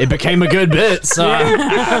 It became a good bit, so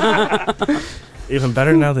Even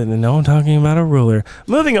better now that they know I'm talking about a ruler.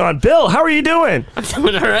 Moving on. Bill, how are you doing? I'm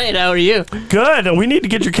doing all right. How are you? Good. And we need to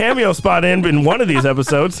get your cameo spot in one of these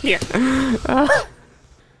episodes. Here.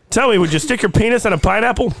 Tell me, would you stick your penis in a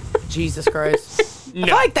pineapple? Jesus Christ. I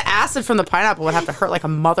feel like the acid from the pineapple would have to hurt like a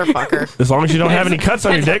motherfucker. As long as you don't have any cuts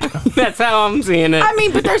on your dick. That's how I'm seeing it. I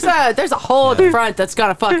mean, but there's a hole at the front that's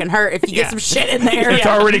gonna fucking hurt if you get some shit in there. It's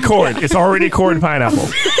already cored. It's already cored pineapple.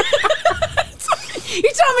 You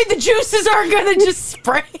telling me the juices aren't gonna just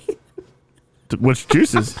spray? Which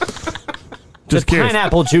juices? Just the curious.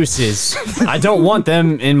 pineapple juices. I don't want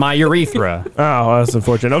them in my urethra. Oh, that's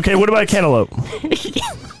unfortunate. Okay, what about cantaloupe?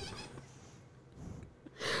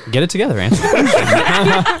 Get it together, Anthony.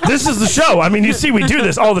 This is the show. I mean, you see, we do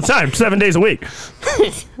this all the time, 7 days a week.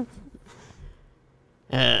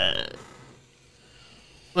 Let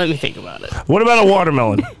me think about it. What about a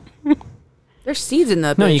watermelon? There's seeds in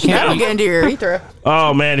the. No, you can't. That'll get into your urethra.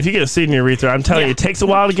 Oh man, if you get a seed in your urethra, I'm telling you, it takes a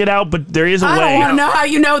while to get out, but there is a I way. don't want to know how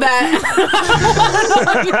you know that.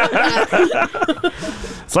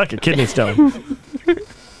 It's like a kidney stone.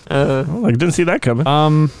 I didn't see that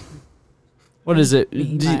coming. What is it? I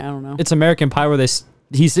don't know. It's American Pie where he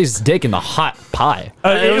sticks his dick in the hot pie.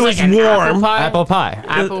 It was like an warm. Apple pie.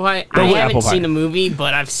 Apple pie. The I apple haven't pie. seen the movie,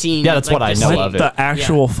 but I've seen. Yeah, that's what I the know scene. of it. The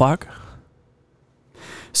actual fuck.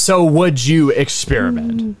 So would you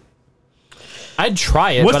experiment? I'd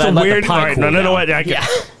try it, What's but the I'd let weird? the pie All right, cool no, down. what? I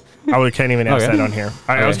can't even ask Okay. that on here.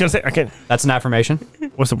 I was Okay. gonna say I can't. That's an affirmation.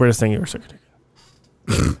 What's the weirdest thing you ever said?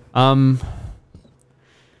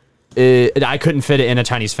 I couldn't fit it in a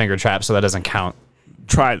Chinese finger trap, so that doesn't count.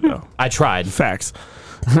 Try it though. I tried. Facts.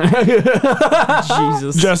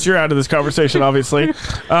 Jesus. Just you're out of this conversation, obviously. Bill,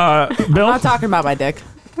 I'm not talking about my dick.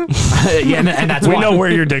 Yeah, and that's we why. know where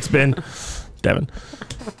your dick's been. Devin.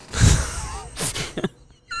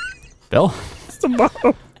 Bill. It's the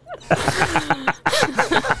bottom.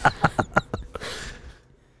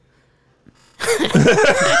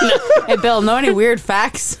 Hey, Bill, know any weird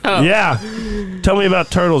facts? Yeah. Tell me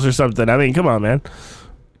about turtles or something. I mean, come on, man.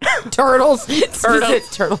 Turtles. Turtles.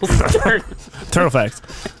 Turtles. Turtle facts.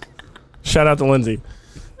 Shout out to Lindsay.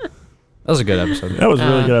 That was a good episode. That was a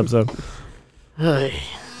really good episode.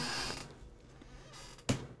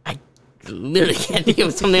 I literally can't think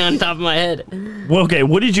of something on top of my head. Well, okay,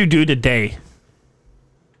 what did you do today?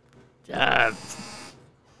 I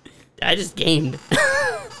just gamed.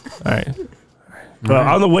 All right. Well,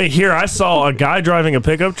 on the way here, I saw a guy driving a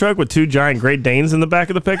pickup truck with 2 giant Great Danes in the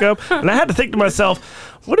back of the pickup, and I had to think to myself,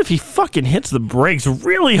 what if he fucking hits the brakes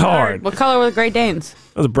really hard? What color were the Great Danes?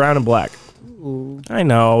 It was brown and black. I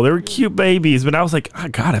know, they were cute babies, but I was like, oh,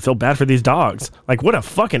 God, I feel bad for these dogs. Like, what a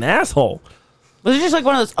fucking asshole. Was it just like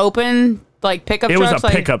one of those open like pickup It trucks? was a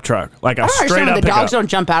like, pickup truck, like a I don't straight understand up why the pickup. dogs don't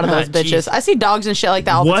jump out of those bitches. I see dogs and shit like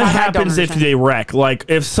that all the What time. I don't happens if understand. they wreck? Like,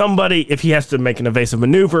 if he has to make an evasive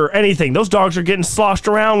maneuver or anything, those dogs are getting sloshed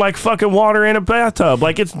around like fucking water in a bathtub.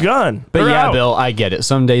 Like, it's done. But They're yeah, out. Bill, I get it.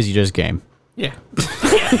 Some days you just game. Yeah.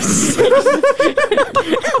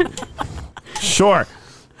 Sure.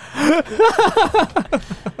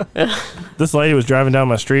 This lady was driving down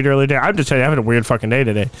my street earlier today. I'm just telling you, I'm having a weird fucking day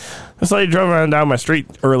today. This lady drove around down my street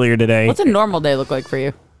earlier today. What's a normal day look like for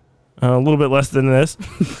you? A little bit less than this.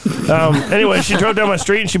 Anyway, she drove down my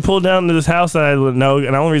street and she pulled down to this house that I didn't know. And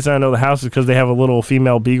the only reason I know the house is because they have a little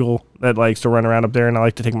female beagle that likes to run around up there, and I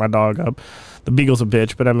like to take my dog up. The beagle's a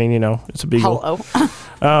bitch, but I mean, it's a beagle.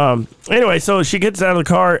 Hello. Anyway, so she gets out of the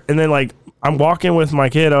car, and then like I'm walking with my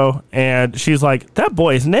kiddo, and she's like, "That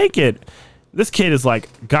boy is naked." This kid is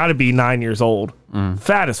like got to be 9 years old,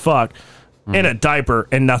 fat as fuck, in a diaper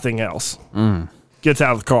and nothing else. Gets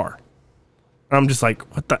out of the car. I'm just like,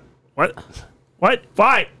 what the? What? What?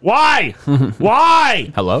 Why? Why?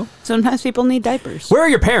 Why? Hello? Sometimes people need diapers. Where are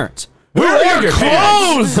your parents? Where are your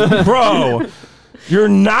clothes, bro? You're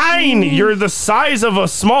 9. You're the size of a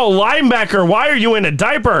small linebacker. Why are you in a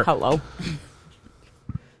diaper? Hello.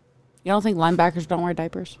 You don't think linebackers don't wear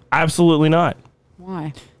diapers? Absolutely not.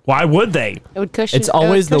 Why? Why would they? It would cushion. It's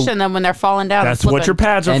always it would cushion them when they're falling down. That's and what your slipping.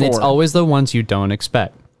 pads are And for. it's always the ones you don't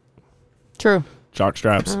expect. True. Jock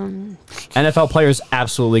straps. NFL players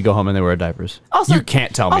absolutely go home and they wear diapers. Also, you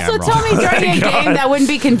can't tell me Also, I'm tell wrong. me during a God. game that wouldn't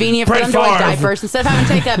be convenient for Brett them to wear Favre. diapers instead of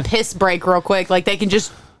having to take a piss break real quick. Like they can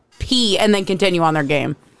just pee and then continue on their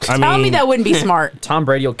game. I Tell me mean- that wouldn't be smart. Tom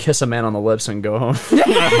Brady will kiss a man on the lips and go home.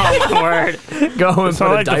 Word. Go home and It's put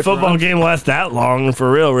not a like the diaper football on. game lasts that long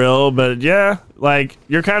for real, but yeah, like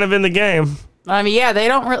you're kind of in the game. I mean, yeah, they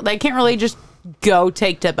don't. They can't really just go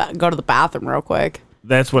go to the bathroom real quick.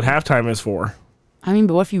 That's what halftime is for. I mean,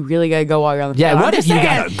 but what if you really gotta go while you're on the Yeah, field? what I'm if just you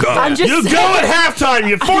saying. gotta I'm just You saying. go at halftime.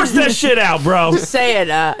 You force that shit out, bro. Saying,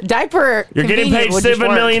 diaper. You're getting convenient paid would just $7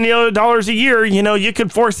 work. million a year. You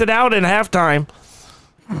could force it out at halftime.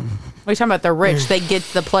 What are you talking about? They're rich. They get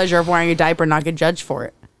the pleasure of wearing a diaper and not get judged for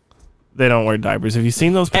it. They don't wear diapers. Have you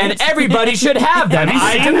seen those And pants? everybody should have them.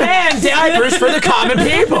 I demand diapers for the common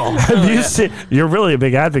people. Have you seen? You're really a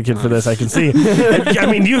big advocate for this. I can see. I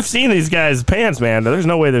mean, you've seen these guys' pants, man. There's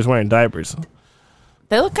no way they're wearing diapers.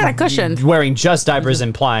 They look kind of cushioned. Wearing just diapers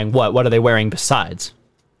implying what? What are they wearing besides?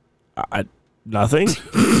 Nothing.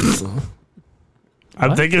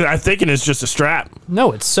 I'm thinking it's just a strap.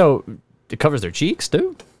 No, it covers their cheeks,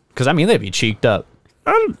 dude. Because I mean, they'd be cheeked up.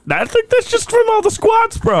 I think that's just from all the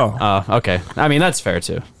squats, bro. Oh, okay. I mean, that's fair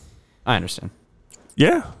too. I understand.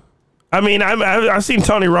 Yeah. I mean, I've seen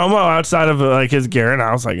Tony Romo outside of like his gear, and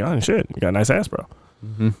I was like, oh shit, you got a nice ass, bro.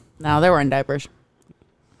 No, they're wearing diapers.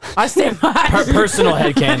 I stand by Personal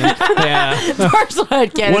headcanon. Yeah. personal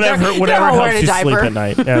headcanon. Whatever they're all helps wearing a you sleep diaper. at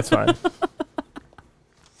night. Yeah, that's fine.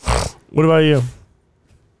 What about you?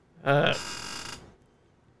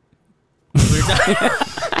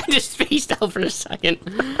 I just spaced out for a second.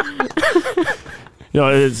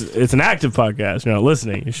 It's an active podcast. You're not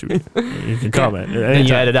listening. You can comment. And you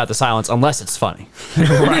anytime. edit out the silence unless it's funny.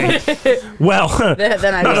 Right. Well,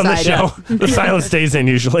 Then I not on the decide. show. The silence stays in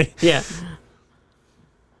usually. Yeah.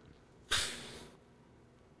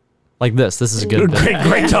 Like this. This is a good bit.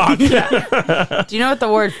 Great talk. Do you know what the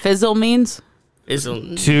word fizzle means?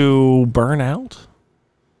 To burn out?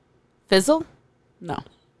 Fizzle? No.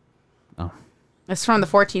 Oh. It's from the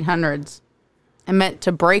 1400s. It meant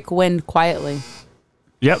to break wind quietly.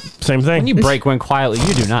 Yep, same thing. When you break wind quietly,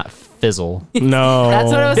 you do not fizzle. No.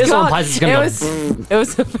 That's what it was Fizzle called. implies it's gonna It go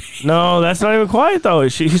was. No, that's not even quiet though.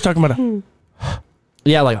 He's talking about a.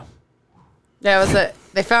 Yeah, like That was it.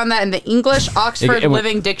 They found that in the English Oxford It went-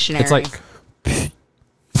 Living Dictionary. it's like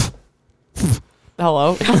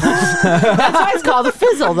hello. That's why it's called a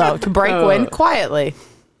fizzle, though, to break wind quietly.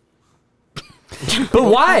 but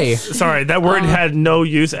why? Sorry, that word had no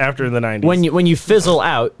use after the 90s. When you fizzle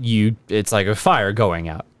out, it's like a fire going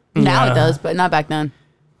out. Now it does, but not back then.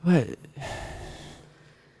 What?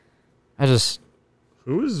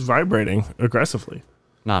 Who is vibrating aggressively?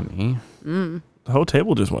 Not me. The whole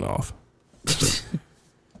table just went off.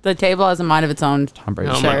 The table has a mind of its own. Tom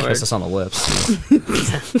Brady Oh, should my kiss word. us on the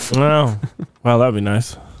lips. Well, that'd be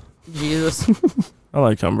nice. Jesus. I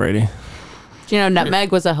like Tom Brady. Do you know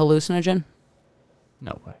nutmeg was a hallucinogen?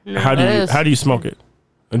 No way. How do It you is. how do you smoke it?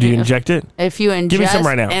 Do you inject it? If you ingest me some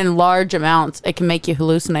right now. in large amounts, it can make you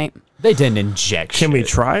hallucinate. They didn't inject. Can we shit.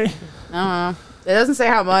 try? I don't know. It doesn't say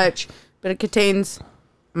how much, but it contains,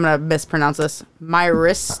 I'm going to mispronounce this,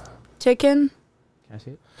 myristicin. Can I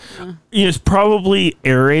see it? It's probably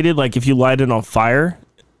aerated, like if you light it on fire.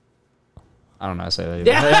 I don't know how to say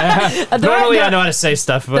that. Yeah. Normally, I know how to say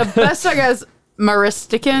stuff, The but best I guess,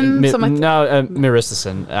 myristicin, something like that. no,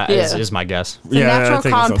 myristicin Yeah. is my guess. It's a Yeah, I natural think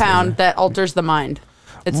it sounds compound that alters the mind.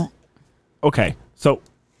 It's Okay, so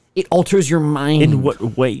It alters your mind. in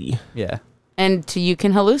what way? Yeah. you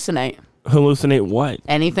can hallucinate Hallucinate what?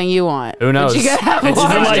 anything you want. Who knows? But you gotta have It's Is it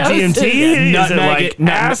large like doses. DMT? Is it Nutmeg like it-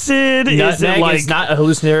 nutmeg- acid? Is it Nutmeg like, is not a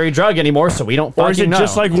hallucinatory drug anymore, so we don't or fucking is it know.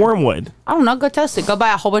 just like wormwood? I don't know. Go test it. Go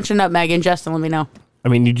buy a whole bunch of nutmeg, ingest, and let me know. I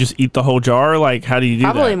mean, you just eat the whole jar? Like, how do you do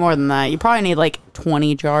that? Probably more than that. You probably need like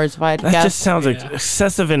 20 jars if I had to That guess. just sounds like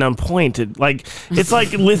excessive and unpointed. Like, it's like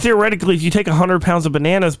theoretically, if you take 100 pounds of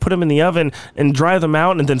bananas, put them in the oven, and dry them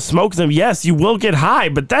out, and then smoke them, yes, you will get high,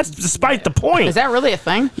 but that's despite the point. Is that really a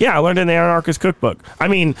thing? Yeah, I learned it in the Anarchist Cookbook. I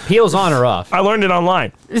mean, Peels on or off? I learned it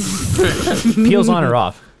online. Peels on or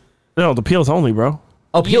off? No, the peels only, bro.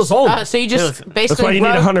 Oh, peels only. So you just basically That's why you need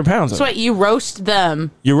 100 pounds of So it. wait, you roast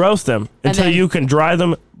them. You roast them And until then- you can dry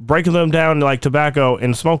them, break them down like tobacco,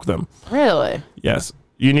 and smoke them. Really? Yes,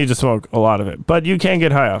 you need to smoke a lot of it, but you can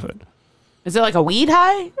get high off it. Is it like a weed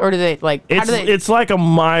high, or do they like? How It's do they? it's like a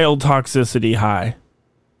mild toxicity high.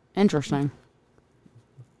 Interesting.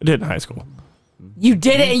 I did in high school. You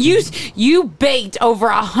did it. You baked over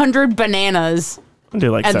 100 bananas. I did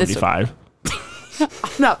like And this- 75. I'm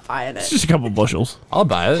not buying it. Just a couple bushels. I'll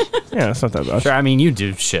buy it. Yeah, it's not that much. Sure, I mean, you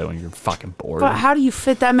do shit when you're fucking bored. But how do you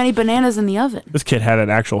fit that many bananas in the oven? This kid had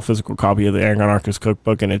an actual physical copy of the Anarchist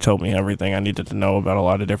Cookbook, and it told me everything I needed to know about a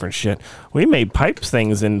lot of different shit. We made pipes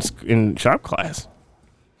things in shop class.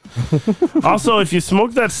 Also, if you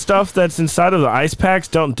smoke that stuff that's inside of the ice packs,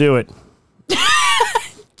 don't do it.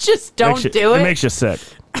 Just don't Makes you- do It it. makes you sick.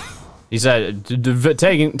 He said,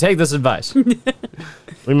 take this advice.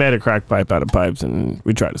 We made a crack pipe out of pipes, and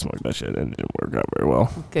we tried to smoke that shit, and it didn't work out very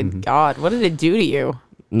well. Good God, what did it do to you?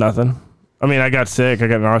 Nothing. I mean, I got sick. I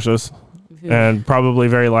got nauseous and probably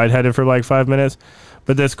very lightheaded for like 5 minutes.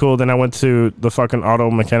 But that's cool. Then I went to the fucking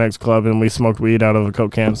auto mechanics club, and we smoked weed out of a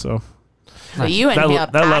Coke can. So, So you ended That-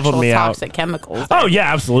 up that leveled actual me out. toxic chemicals. oh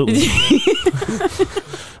yeah, absolutely,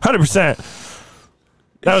 100%.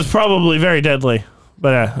 That was probably very deadly.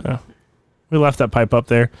 But we left that pipe up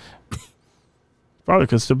there. Probably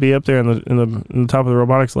could still be up there in the top of the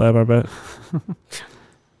robotics lab. I bet.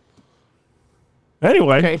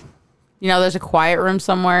 Anyway, Okay. You know, there's a quiet room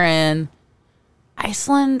somewhere in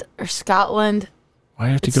Iceland or Scotland. why do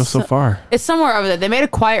you have to go so so- far? It's somewhere over there. They made a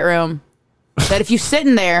quiet room that if you sit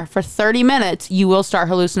in there for 30 minutes, you will start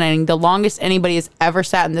hallucinating. The longest anybody has ever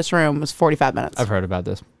sat in this room was 45 minutes. I've heard about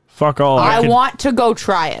this. Fuck all. I could- want to go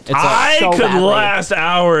try it. I so could badly. last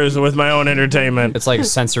hours with my own entertainment. It's like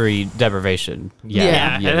sensory deprivation.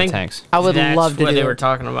 Yeah. Yeah, I the think- tanks. I would That's love to what do they it. were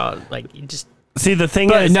talking about. Like, you just See, the thing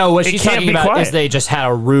But is, no, what it she's can't talking be about quiet. is they just had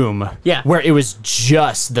a room Yeah. where it was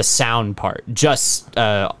just the sound part, just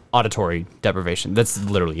auditory deprivation. That's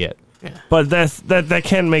literally it. But that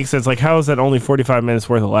can make sense. Like, how is that only 45 minutes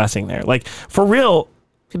worth of lasting there? Like, for real,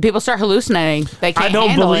 People start hallucinating. They can't I don't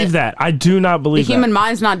handle believe it. that. I do not The believe human that.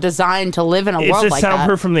 mind's not designed to live in a Is world it like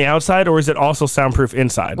soundproof that. from the outside, or is it also soundproof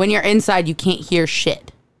inside? When you're inside, you can't hear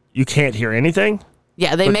shit. You can't hear anything?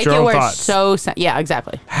 Yeah, they But make your it own where thoughts. it's so. Yeah,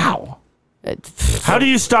 exactly. How? It's, How do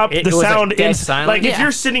you stop It the was a sound dead in? silence? Like, if Yeah.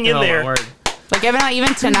 you're sitting in oh, my there, word. like even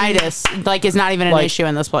tinnitus, like is not even an Like, issue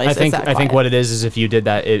in this place. I It's think that I think quiet. what it is if you did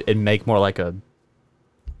that, it'd make more like a.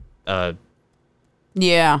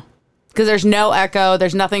 Yeah, because there's no echo.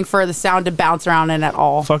 There's nothing for the sound to bounce around in at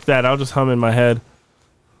all. fuck that. I'll just hum in my head.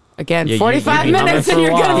 Again, Yeah, you- 45 you'd be minutes humming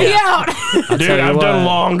and for a you're gonna while. be out. Dude, tell you I've done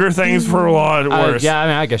what. longer things for a lot worse. Yeah, I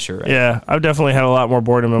mean, I guess you're right. Yeah, I've definitely had a lot more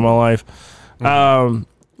boredom in my life.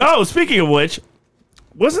 Oh, speaking of which,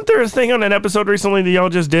 wasn't there a thing on an episode recently that y'all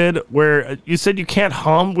just did where you said you can't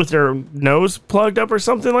hum with your nose plugged up or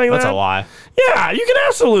something like That's that? a lie. Yeah, you can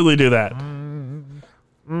absolutely do that.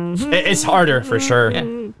 It's harder for sure.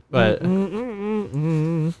 But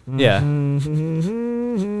yeah, I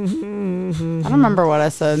don't remember what I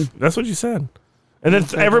said. That's what you said. And then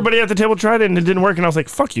everybody at the table tried it and it didn't work. And I was like,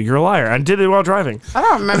 fuck you, you're a liar. I did it while driving. I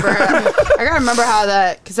don't remember. I gotta remember how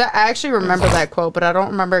that, because I actually remember that quote, but I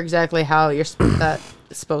don't remember exactly how that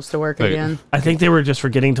is supposed to work Wait. again. I think they were just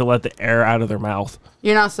forgetting to let the air out of their mouth.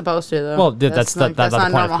 You're not supposed to though. Well, that's the point of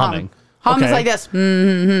normal humming. Hum is Okay. like this,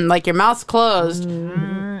 like your mouth's closed.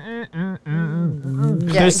 Yeah,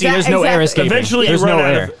 See, there's no air escaping. Eventually, There's you run no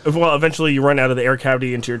out air. of. Well, eventually you run out of the air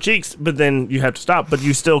cavity into your cheeks, but then you have to stop. But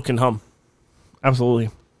you still can hum. Absolutely.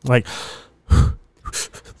 Like,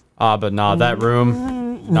 But nah, that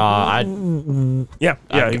room. Nah, yeah, yeah.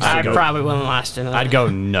 I- you I still go. probably wouldn't last another. I'd go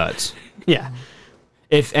nuts. Yeah.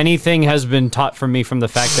 If anything has been taught from me from the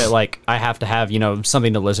fact that like I have to have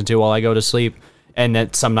something to listen to while I go to sleep, and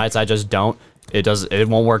that some nights I just don't. It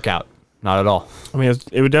won't work out. Not at all. I mean,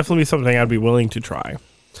 it would definitely be something I'd be willing to try.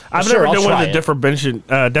 I've Sure, never I'll done one of try the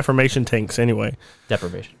it. deformation tanks anyway.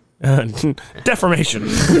 Deprivation. Deformation.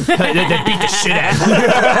 they beat the shit out.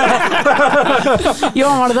 You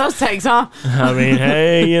want one of those tanks, huh? I mean,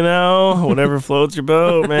 hey, whatever floats your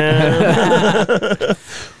boat, man.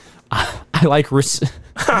 I I like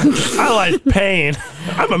I like pain.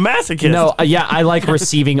 I'm a masochist. no, yeah, I like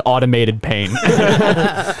receiving automated pain.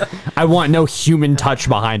 I want no human touch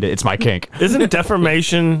behind it. It's my kink. Isn't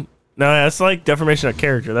deformation? No, that's like deformation of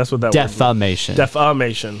character. That's what that word means.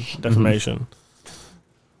 Defamation. Defamation.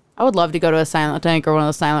 I would love to go to a silent tank or one of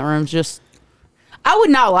the silent rooms. Just, I would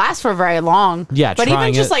not last for very long. Yeah, but even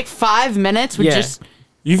trying just it. like 5 minutes would Yeah. just.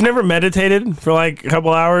 You've never meditated for like a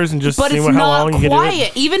couple hours and just But seen it's how not long you can do it?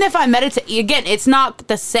 quiet. Even if I meditate, again, it's not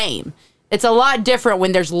the same. It's a lot different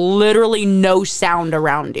when there's literally no sound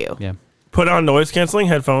around you. Yeah. Put on noise canceling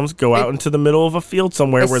headphones. Go out into the middle of a field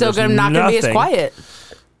somewhere It's where still there's not going to be as nothing. quiet.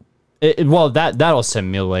 Well, that'll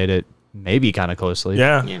simulate it maybe kind of closely.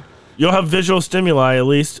 Yeah. Yeah. You'll have visual stimuli at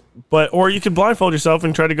least, or you can blindfold yourself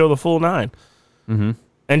and try to go the full 9. Mm-hmm.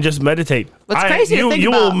 And just meditate. What's crazy to think you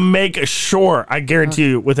will about- make sure, I guarantee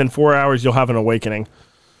you, within 4 hours you'll have an awakening.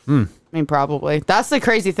 I mean, probably. That's the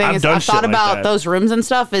crazy thing I've is done I've thought shit like about that. those rooms and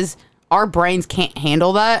stuff is our brains can't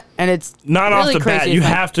handle that. And it's Not really off the crazy bat. to You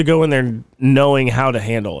think. have to go in there knowing how to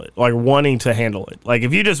handle it, like wanting to handle it. Like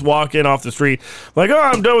if you just walk in off the street, like, oh,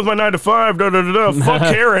 I'm done with my 9 to 5, fuck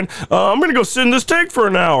Karen. I'm going to go sit in this tank for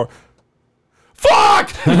an hour. Fuck!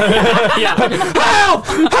 Help!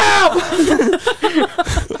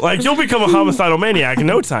 Like you'll become a homicidal maniac in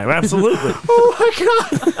no time. Absolutely.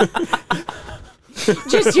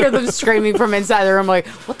 Just hear them screaming from inside the room like,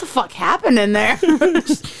 what the fuck happened in there? Let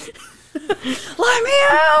me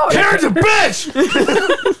out! Karen's a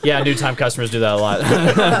bitch! Yeah, new time customers do that a lot.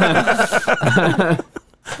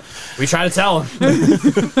 We try to tell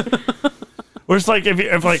them. Or it's like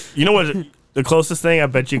if like you know what the closest thing I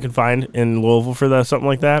bet you can find in Louisville for that something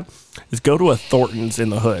like that is go to a Thornton's in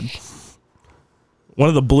the hood. One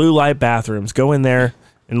of the blue light bathrooms. Go in there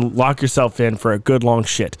and lock yourself in for a good long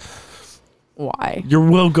shit. Why? You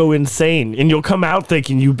will go insane and you'll come out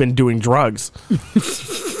thinking you've been doing drugs.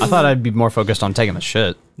 I thought I'd be more focused on taking the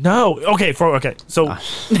shit. No. Okay, so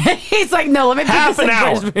He's like, no, let me pick half this an up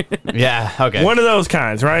hour. first. Yeah, okay. One of those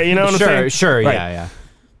kinds, right? You know what I'm saying? Sure, Right. yeah.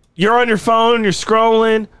 You're on your phone, you're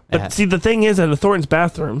scrolling. But Yeah. see, the thing is, in the Thornton's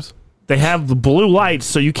bathrooms, they have the blue lights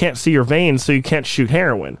so you can't see your veins, so you can't shoot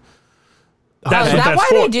heroin. That's Is what that that's why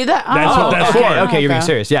for. they do that? That's what that's okay, for. okay, you're being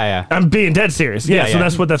serious. Yeah. I'm being dead serious. Yeah, Yeah, so yeah.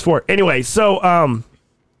 that's what that's for. Anyway, so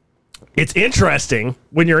it's interesting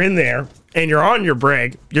when you're in there and you're on your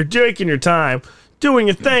break, you're taking your time, doing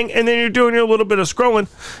your thing, and then you're doing your little bit of scrolling,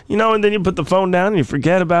 and then you put the phone down and you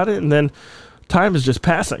forget about it, and then time is just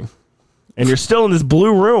passing. And you're still in this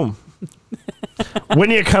blue room. When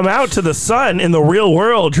you come out to the sun in the real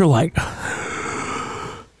world, you're like,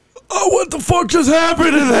 oh, what the fuck just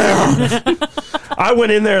happened in there? I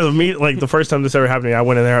went in there the first time this ever happened to me. I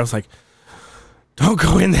went in there. I was like, don't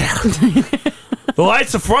go in there. The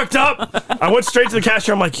lights are fucked up. I went straight to the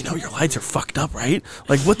cashier. I'm like, your lights are fucked up, right?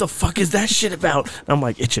 Like, what the fuck is that shit about? And I'm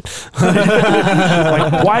like, itching.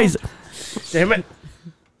 Like, why is it? Damn it.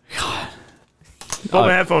 Pull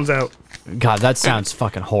my headphones out. God, that sounds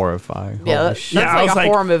fucking horrifying. Yeah, Holy that's shit. I was like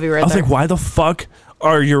a horror movie right I was there. like, why the fuck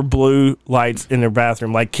are your blue lights in their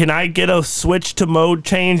bathroom? Like, can I get a switch to mode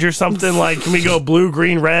change or something? Like, can we go blue,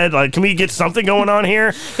 green, red? Like, can we get something going on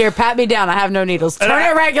here? Here, pat me down. I have no needles. Turn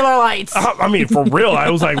I- it regular lights. I mean, for real. I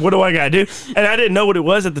was like, what do I got to do? And I didn't know what it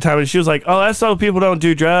was at the time. And she was like, oh, that's so people don't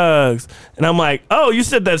do drugs. And I'm like, oh, you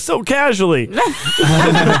said that so casually.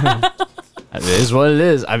 It is what it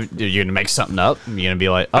is. You're gonna make something up. You're gonna be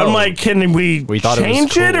like, oh, I'm like, can we thought it was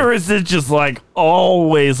change it, cool. or is it just like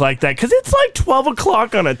always like that? Because it's like 12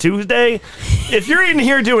 o'clock on a Tuesday. If you're in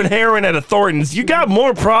here doing heroin at a Thornton's, you got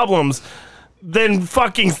more problems than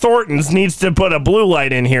fucking Thornton's needs to put a blue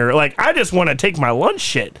light in here. Like, I just want to take my lunch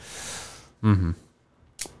shit. Mm-hmm.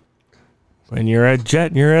 When you're a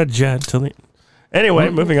jet, you're a jet. Anyway,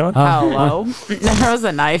 moving on. Hello. There was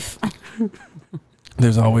a knife.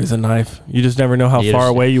 There's always a knife. You just never know how You far just-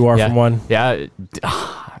 away you are yeah, from one. Yeah.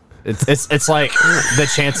 It's like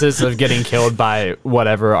the chances of getting killed by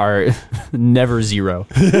whatever are never zero.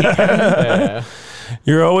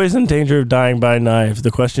 You're always in danger of dying by a knife. The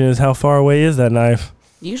question is, how far away is that knife?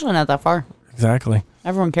 Usually not that far. Exactly.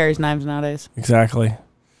 Everyone carries knives nowadays. Exactly.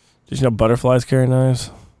 Did you know butterflies carry knives?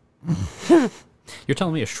 You're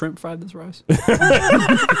telling me a shrimp fried this rice?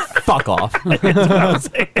 Fuck off. You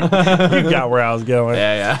got where I was going.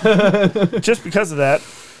 Yeah. Just because of that,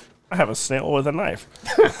 I have a snail with a knife.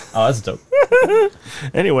 Oh, that's dope.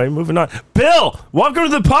 Anyway, moving on. Bill, welcome to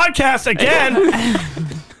the podcast again.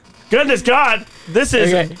 Goodness God. This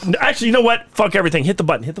is... Okay. Actually, you know what? Fuck everything. Hit the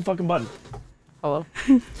button. Hit the fucking button. Hello.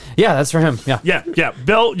 Yeah, that's for him. Yeah. Yeah.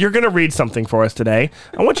 Bill, you're going to read something for us today.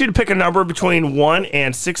 I want you to pick a number between 1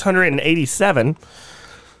 and 687.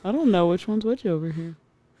 I don't know which one's which over here.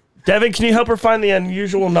 Devin, can you help her find the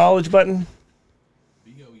unusual knowledge button?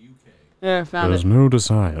 There, found There's it. no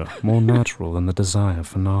desire more natural than the desire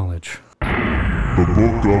for knowledge. The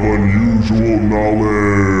Book of Unusual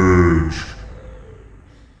Knowledge.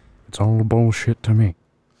 It's all bullshit to me.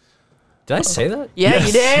 Did I say that? Yeah,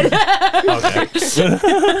 you did.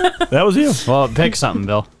 That was you. Well, pick something,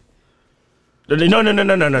 Bill. No.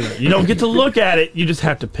 You don't get to look at it. You just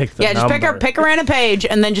have to pick the Yeah, just number. pick a random page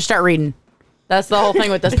and then just start reading. That's the whole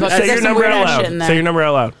thing with this book. Say your There's some number weird out ass shit in loud. there. Say your number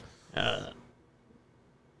out loud.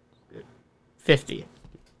 50.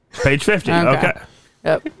 Page 50. Okay.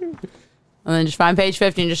 Yep. And then just find page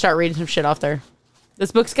 50 and just start reading some shit off there.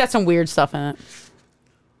 This book's got some weird stuff in it.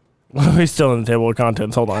 He's still in the table of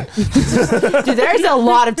contents. Hold on. Dude, there's a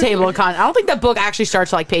lot of table of content. I don't think that book actually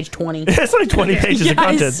starts at like page 20. It's like 20 pages of I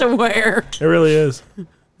content. swear. It really is.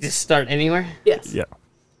 Just start anywhere. Yes. Yeah.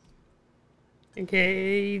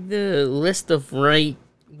 Okay, the list of right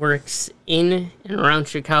works in and around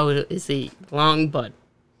Chicago is a long but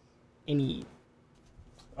any.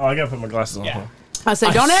 Oh, I gotta put my glasses on. Yeah. I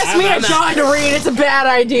said, don't ask me or John to read. It's a bad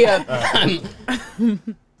idea.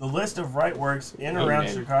 The list of right works in and around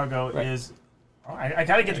Amen. Chicago is. Oh, I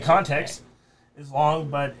gotta get the context. Is long,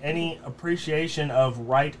 but any appreciation of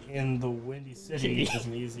right in the Windy City is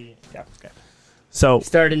an easy. Yeah. Okay. So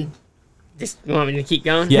Starting. Just you want me to keep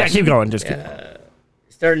going? yeah, keep going. Just keep.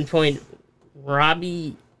 Starting point,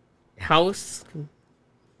 Robbie House.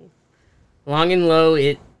 Long and low,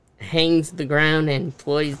 it hangs the ground and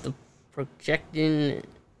employs the projecting.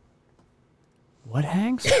 What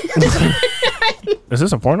hangs? Is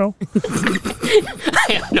this a porno? I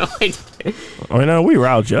have no idea. I mean, we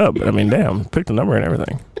riled you up, but I mean, damn, pick the number and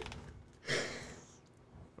everything.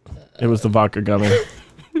 It was the vodka gummy.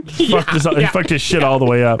 He fucked his shit all the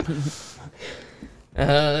way up.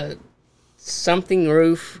 Something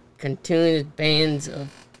roof, continuous bands of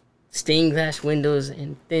stained glass windows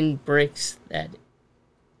and thin bricks that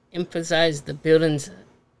emphasize the building's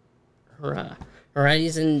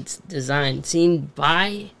horizon's design, seen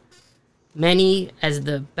by many as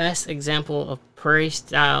the best example of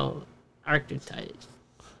prairie-style architecture.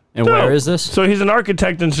 And where is this? So he's an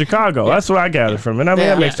architect in Chicago. That's what I gathered from it. I mean,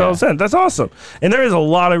 that makes total sense. That's awesome. And there is a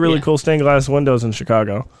lot of really cool stained glass windows in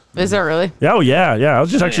Chicago. Is there really? Yeah, oh, yeah. I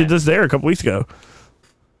was just actually just there a couple weeks ago.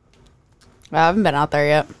 I haven't been out there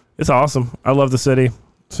yet. It's awesome. I love the city.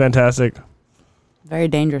 It's fantastic. Very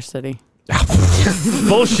dangerous city.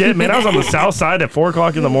 Bullshit, man. I was on the south side at 4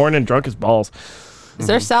 o'clock in the morning, drunk as balls. Is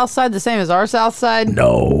their south side the same as our south side?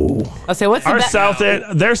 No. I'll say, what's the Our south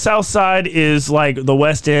end, their south side is like the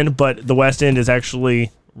west end, but the west end is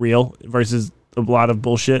actually real versus a lot of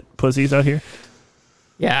bullshit pussies out here.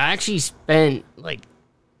 Yeah, I actually spent like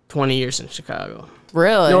 20 years in Chicago.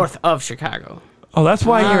 Really? North of Chicago. Oh, that's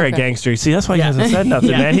why you're a okay. gangster. See, that's why he hasn't said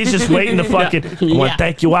nothing, man. He's just waiting to fucking want to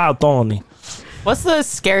take you out, Tony. What's the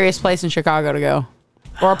scariest place in Chicago to go?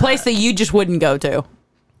 Or a place that you just wouldn't go to?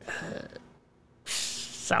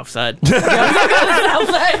 Southside.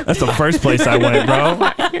 That's the first place I went, bro.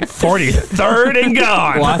 43rd and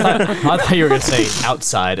gone. Well, I thought you were going to say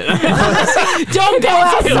outside. Don't go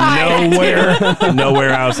outside!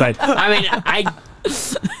 Nowhere outside. I mean,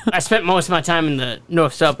 I spent most of my time in the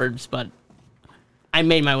north suburbs, but I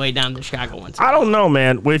made my way down to Chicago once. I don't know,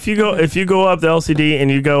 man. If you go up the LCD and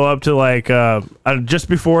you go up to like just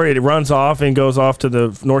before it runs off and goes off to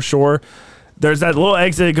the North Shore, there's that little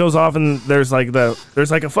exit that goes off, and there's like a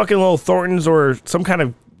fucking little Thornton's or some kind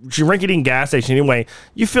of rinky-dink gas station. Anyway,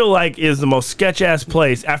 you feel like is the most sketch ass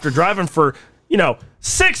place after driving for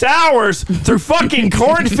 6 hours through fucking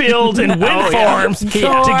cornfields and wind farms to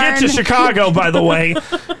get to Chicago. By the way,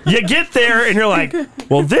 you get there and you're like,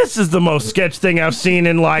 well, this is the most sketch thing I've seen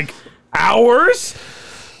in like hours.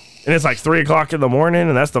 And it's like 3 o'clock in the morning,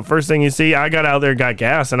 and that's the first thing you see. I got out there and got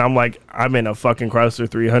gas, and I'm like, I'm in a fucking Chrysler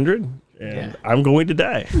 300, and I'm going to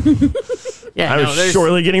die. Yeah, I'm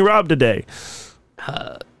surely getting robbed today.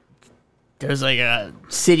 There's like a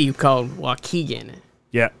city called Waukegan,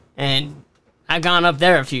 Yeah. and I've gone up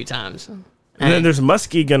there a few times. And then there's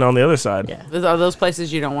Muskegon on the other side. Yeah. Are those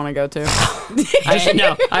places you don't want to go to?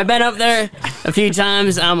 I've been up there a few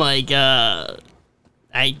times. I'm like,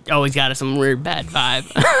 I always got some weird bad vibe.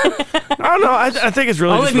 I don't know. I think it's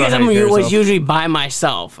really Only just about because how you carry was yourself. usually by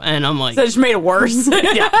myself, and I'm like, That just made it worse.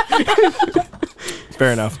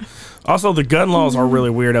 Fair enough. Also, the gun laws are really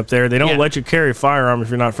weird up there. They don't Yeah. let you carry a firearm if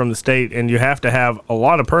you're not from the state, and you have to have a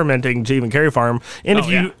lot of permitting to even carry a firearm. And if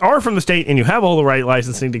you are from the state and you have all the right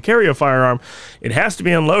licensing to carry a firearm, it has to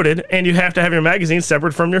be unloaded, and you have to have your magazine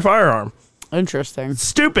separate from your firearm. Interesting.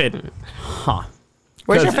 Stupid.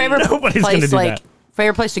 Where's your favorite Nobody's gonna place, do like, that.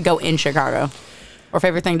 Favorite place to go in Chicago, or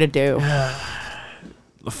favorite thing to do?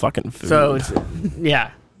 The fucking food. So it's,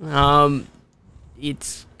 yeah,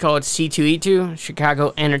 it's called C2E2,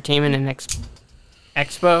 Chicago Entertainment and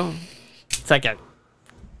Expo. It's like a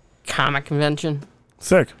comic convention.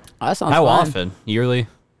 Sick. Oh, that sounds How fun. often? Yearly?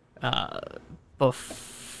 I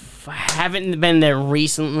haven't been there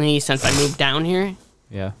recently since I moved down here,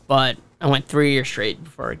 Yeah. but I went 3 years straight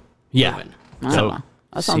before Yeah. moving. Oh,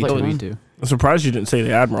 that sounds like fun. do. I'm surprised you didn't say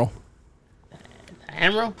the Admiral.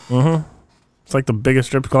 Admiral? It's like the biggest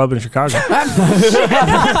strip club in Chicago.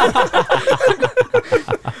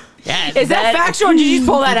 Yeah, Is that factual, or did you just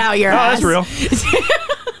pull that out your Oh, ass? that's real.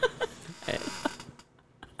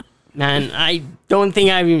 Man, I don't think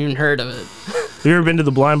I've even heard of it. Have you ever been to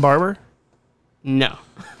the Blind Barber? No.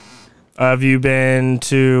 Have you been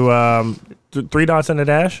to Three Dots and a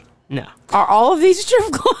Dash? No. Are all of these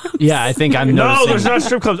strip clubs? Yeah, I think I'm No, noticing. there's not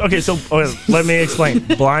strip clubs. Okay, so let me explain.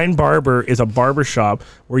 Blind Barber is a barber shop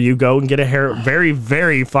where you go and get a very,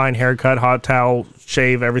 very fine haircut, hot towel,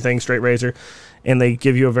 shave, everything, straight razor, and they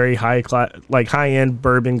give you a very high-end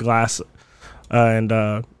bourbon glass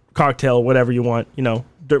and cocktail, whatever you want,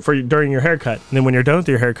 during your haircut. And then when you're done with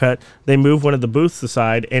your haircut, they move one of the booths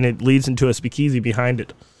aside, and it leads into a speakeasy behind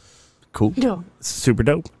it. Cool. It's super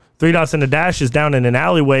dope. Three Dots and a Dash is down in an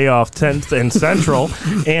alleyway off 10th and Central,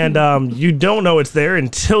 and you don't know it's there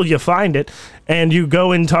until you find it. And you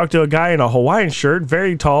go and talk to a guy in a Hawaiian shirt,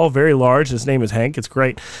 very tall, very large. His name is Hank. It's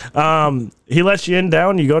great. He lets you in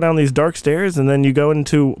down. You go down these dark stairs, and then you go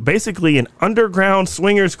into basically an underground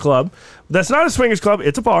swingers club. That's not a swingers club.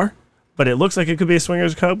 It's a bar, but it looks like it could be a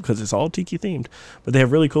swingers club because it's all tiki themed. But they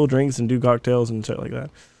have really cool drinks and do cocktails and shit like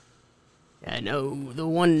that. Yeah, I know the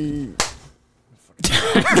one.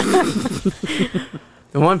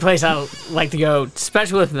 The one place I like to go,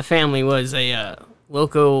 especially with the family, was a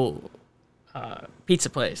local pizza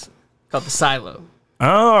place called the Silo.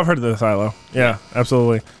 Oh, I've heard of the Silo. Yeah,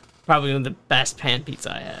 absolutely. Probably one of the best pan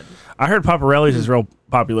pizza I had. I heard Paparelli's is real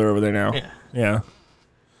popular over there now. Yeah. Yeah.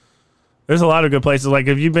 There's a lot of good places. Like,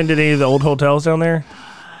 have you been to any of the old hotels down there?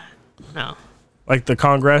 No. Like the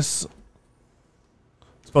Congress?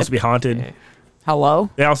 It's supposed to be haunted. Yeah. Hello?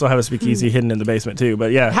 They also have a speakeasy hidden in the basement, too.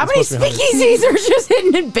 But yeah. How it's many supposed to be haunted. speakeasies are just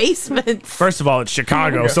hidden in basements? First of all, it's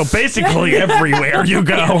Chicago, so basically everywhere you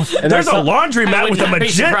go. There's a I laundromat would with a not be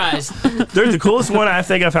magenta. surprised. There's the coolest one I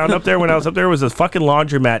think I found up there when I was up there was a fucking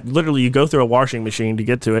laundromat. Literally, you go through a washing machine to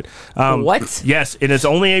get to it. What? Yes, and it's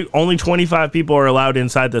only 25 people are allowed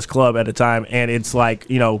inside this club at a time, and it's like,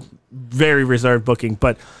 very reserved booking.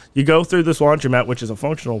 But you go through this laundromat, which is a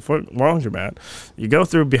functional laundromat. You go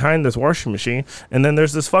through behind this washing machine, and then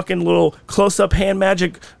there's this fucking little close-up hand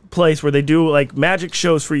magic place where they do like magic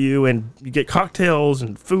shows for you, and you get cocktails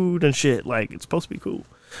and food and shit. Like, it's supposed to be cool.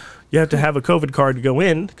 You have to have a COVID card to go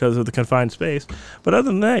in because of the confined space. But other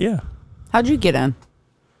than that, yeah. How'd you get in?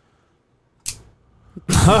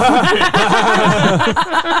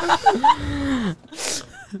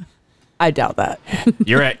 I doubt that.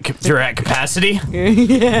 You're at capacity?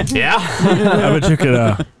 Yeah. I bet you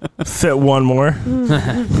could fit one more.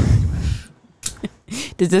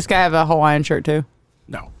 Does this guy have a Hawaiian shirt too?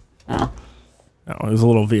 No. No, it was a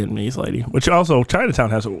little Vietnamese lady. Which also,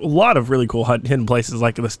 Chinatown has a lot of really cool hidden places,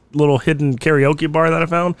 like this little hidden karaoke bar that I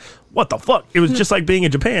found. What the fuck? It was just like being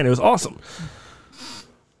in Japan. It was awesome.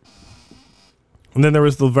 And then there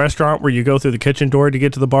was the restaurant where you go through the kitchen door to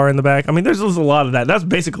get to the bar in the back. I mean, there's a lot of that. That's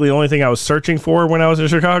basically the only thing I was searching for when I was in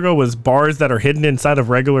Chicago was bars that are hidden inside of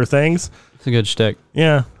regular things. It's a good shtick.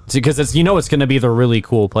 Yeah. Because it's going to be the really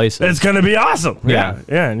cool places. It's gonna be awesome. Yeah.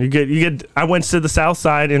 Yeah. And you get I went to the south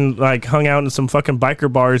side and like hung out in some fucking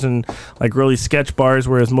biker bars and like really sketch bars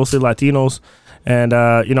where it's mostly Latinos. And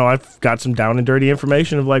I've got some down and dirty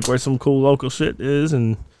information of like where some cool local shit is,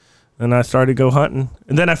 and I started to go hunting.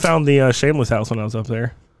 And then I found the Shameless house when I was up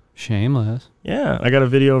there. Shameless. Yeah, I got a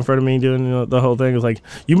video in front of me doing the whole thing. It was like,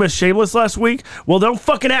 you missed Shameless last week? Well, don't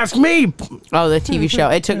fucking ask me. Oh, the TV show.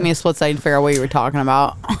 It took me a split second to figure out what you were talking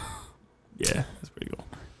about. Yeah, that's pretty cool.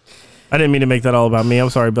 I didn't mean to make that all about me. I'm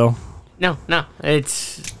sorry, Bill. No.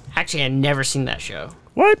 It's actually I've never seen that show.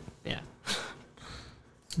 What? Yeah.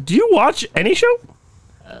 Do you watch any show?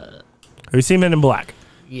 Have you seen Men in Black?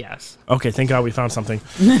 Yes. Okay, thank God we found something.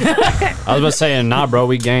 I was about to say, nah, bro,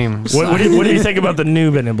 we game. What do you think about the new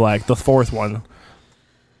Men in Black, the fourth one?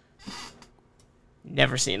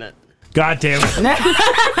 Never seen it. God damn it.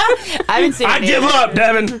 I haven't seen it. I give up,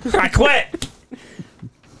 Devin. I quit.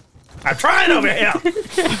 I'm trying over here.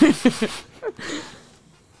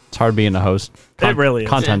 It's hard being a host. It really is.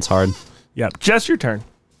 Content's hard. Yep, just your turn.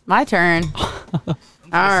 My turn. All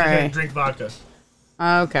right. Drink vodka.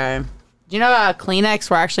 Okay. Do you know Kleenex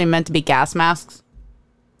were actually meant to be gas masks?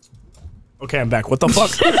 Okay, I'm back. What the fuck?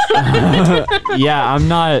 Yeah, I'm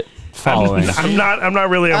not following. I'm not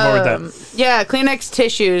really on board with that. Yeah, Kleenex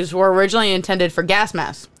tissues were originally intended for gas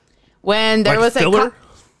masks. When there Like was filler?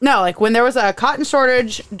 when there was a cotton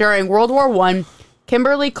shortage during World War I,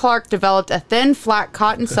 Kimberly Clark developed a thin, flat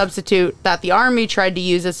cotton substitute that the Army tried to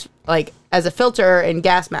use as a filter in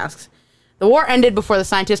gas masks. The war ended before the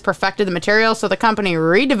scientists perfected the material, so the company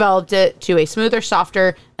redeveloped it to a smoother,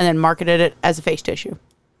 softer, and then marketed it as a face tissue.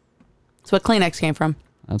 That's what Kleenex came from.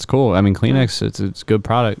 That's cool. I mean, Kleenex, it's a good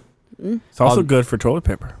product. It's also good for toilet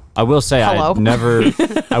paper. I will say Hello?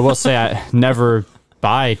 I never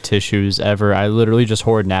buy tissues ever. I literally just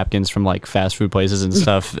hoard napkins from like fast food places and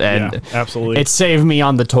stuff. And Yeah, absolutely. It saved me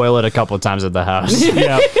on the toilet a couple of times at the house.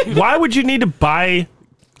 Yeah. Why would you need to buy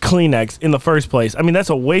Kleenex in the first place? I mean, that's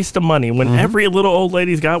a waste of money when every little old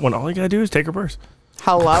lady's got one. All you gotta do is take her purse.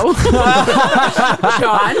 Hello?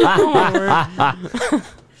 John?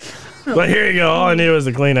 But here you go. All I needed was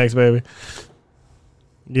the Kleenex, baby.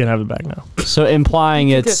 You can have it back now. So implying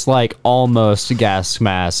it's like almost gas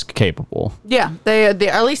mask capable. Yeah, they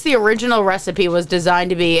at least the original recipe was designed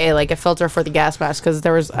to be a filter for the gas mask because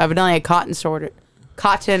there was evidently a cotton shortage.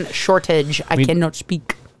 I cannot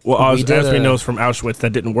speak. Well, as did we a- know from Auschwitz,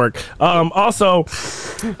 that didn't work. Also,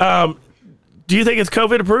 do you think it's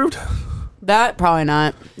COVID approved? That probably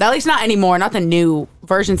not. At least not anymore. Not the new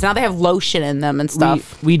versions. Now they have lotion in them and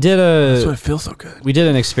stuff. We did That's why it feels so good. We did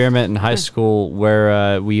an experiment in high school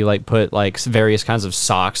where we like put like various kinds of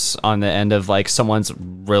socks on the end of like someone's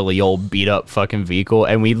really old beat up fucking vehicle,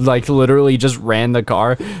 and we like literally just ran the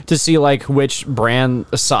car to see like which brand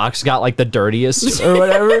socks got like the dirtiest or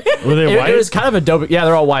whatever. Were they white? It was kind of a dope. Yeah,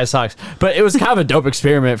 they're all white socks, but it was kind of a dope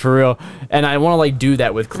experiment for real. And I want to like do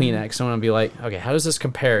that with Kleenex. I want to be like, okay, how does this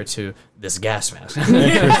compare to this gas mask?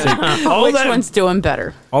 all Which that, one's doing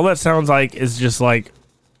better? all that sounds like is just like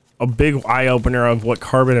a big eye opener of what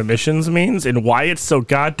carbon emissions means and why it's so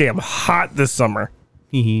goddamn hot this summer.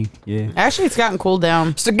 Yeah. Actually, it's gotten cooled down.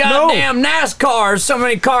 It's the goddamn NASCAR. So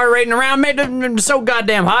many car racing around made it so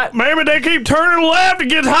goddamn hot. Maybe they keep turning left, it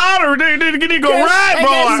gets hotter. They need to go Yes, right, it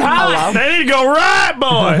gets boy. hot. They need to go right,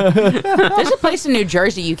 boy. There's a place in New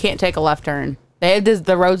Jersey you can't take a left turn. They have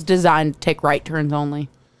the roads designed to take right turns only.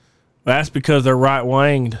 That's because they're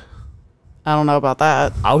right-winged. I don't know about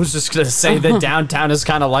that. I was just gonna say that downtown is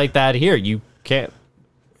kind of like that here. You can't.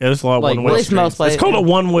 Yeah, there's a lot of Like, one-way at least streets. most places. It's called a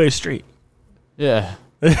one-way street. Yeah.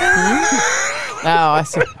 Oh, I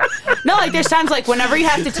see. No, like there's times like whenever you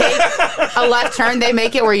have to take a left turn, they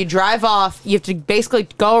make it where you drive off. You have to basically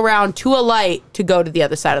go around to a light to go to the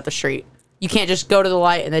other side of the street. You can't just go to the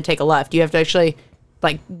light and then take a left. You have to actually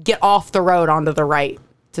like get off the road onto the right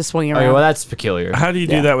to swing around. Okay, well that's peculiar. How do you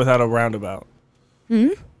do that without a roundabout?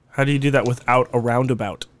 How do you do that without a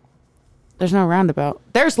roundabout? There's no roundabout.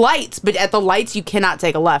 There's lights, but at the lights you cannot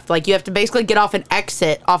take a left. Like you have to basically get off an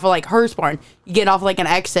exit off of like Hurstbourne. You get off like an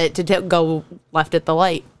exit to go left at the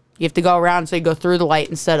light. You have to go around so you go through the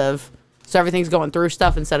light so everything's going through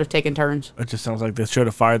stuff instead of taking turns. It just sounds like they should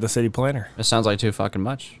have fired the city planner. It sounds like too fucking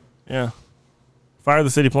much. Yeah. Fire the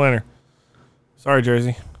city planner. Sorry,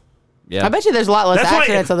 Jersey. Yeah. I bet you there's a lot less That's why-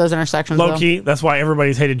 accidents at those intersections. Low though. key, that's why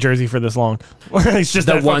everybody's hated Jersey for this long. It's just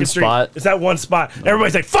That that one fucking street. spot. It's that one spot.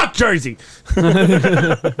 Everybody's like, fuck Jersey.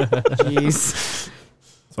 Jeez.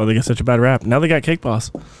 That's why they get such a bad rap. Now they got Cake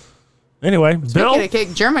Boss. Anyway, Bill. Speaking of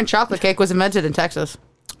cake, German chocolate cake was invented in Texas.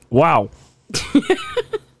 Wow.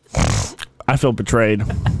 I feel betrayed.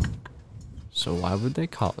 So why would they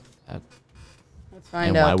call it that? Let's find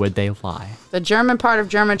And why out. would they lie? The German part of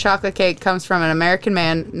German chocolate cake comes from an American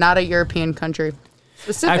man, not a European country.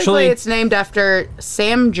 Specifically, Actually- it's named after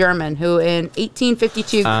Sam German, who in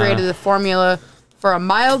 1852 created the formula for a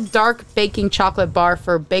mild, dark baking chocolate bar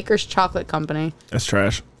for Baker's Chocolate Company, That's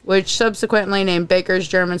trash. which subsequently named Baker's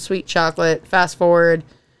German Sweet Chocolate. Fast forward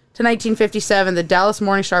to 1957, the Dallas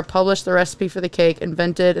Morning Star published the recipe for the cake,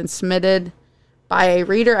 invented and submitted by a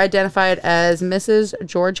reader identified as Mrs.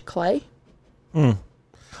 George Clay.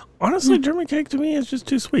 Honestly, German cake to me is just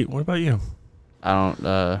too sweet. What about you?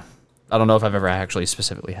 I don't know if I've ever actually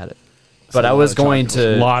specifically had it. But I was going A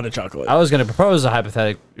to lot of chocolate. I was going to propose a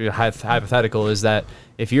hypothetical is that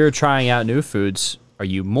if you're trying out new foods, are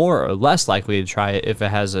you more or less likely to try it if it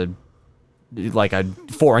has a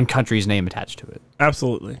foreign country's name attached to it?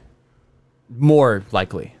 Absolutely. More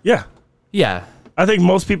likely. Yeah. Yeah. I think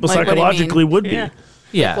most people Like, what do you psychologically mean? would be. Yeah.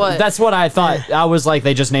 Yeah. What? That's what I thought. I was like,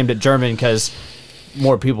 they just named it German because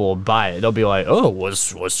more people will buy it. They'll be like, oh,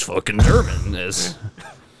 what's fucking German is.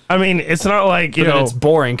 I mean, it's not like, you But then know, it's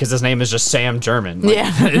boring because his name is just Sam German. Like,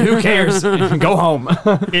 Yeah. Who cares? Go home.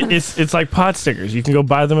 it's like pot stickers. You can go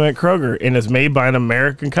buy them at Kroger, and it's made by an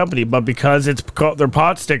American company. But because it's called, they're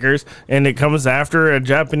pot stickers, and it comes after a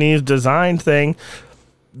Japanese design thing,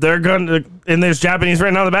 they're gonna, and there's Japanese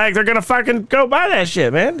written on the bag. They're gonna fucking go buy that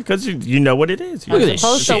shit, man, because you know what it is. Look at this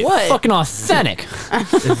Supposed to shit. what? Fucking authentic.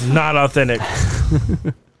 It's not authentic.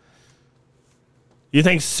 You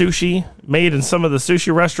think sushi made in some of the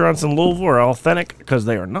sushi restaurants in Louisville are authentic? Because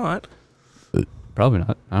they are not. Probably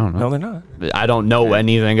not. I don't know. No, they're not. I don't know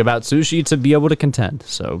anything about sushi to be able to contend,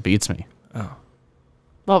 so beats me.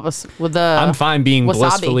 What was with the? I'm fine being wasabi.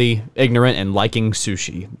 blissfully ignorant and liking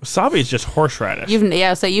sushi. Wasabi is just horseradish.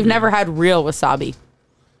 You've never had real wasabi.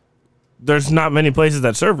 There's not many places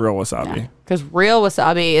that serve real wasabi. Because real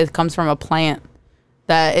wasabi comes from a plant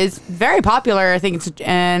that is very popular. I think it's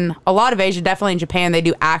in a lot of Asia, definitely in Japan. They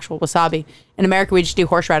do actual wasabi. In America, we just do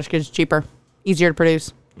horseradish because it's cheaper, easier to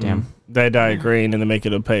produce. Damn. They dye it green and they make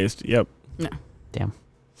it a paste. Yep. No. Damn.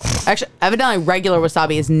 Actually, evidently, regular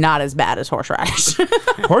wasabi is not as bad as horseradish.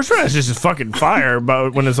 Horseradish is just fucking fire,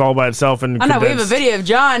 but when it's all by itself and I know we have a condensed. video of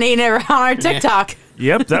John eating it on our TikTok.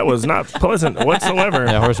 Yep, that was not pleasant whatsoever.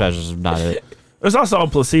 Yeah, horseradish is not it. There's also a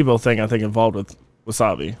placebo thing I think involved with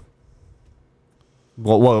wasabi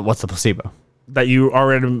What's the placebo? that you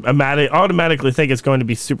already automatically think it's going to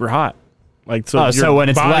be super hot. Like so. Oh, your so when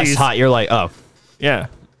it's less body's- hot, you're like, oh. Yeah,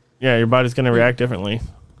 your body's going to react differently.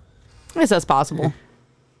 I guess that's possible.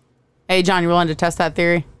 Hey, John, you willing to test that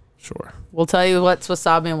theory? Sure. We'll tell you what's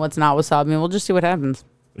wasabi and what's not wasabi, and we'll just see what happens.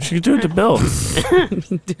 You should do it to Bill.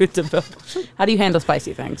 Do it to Bill. How do you handle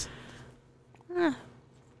spicy things?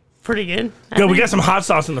 Pretty good. Go, we got some hot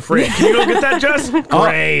sauce in the fridge. Can you go get that, Jess?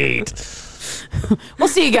 Great. We'll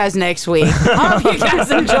see you guys next week. I hope you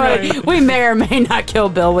guys enjoy. We may or may not kill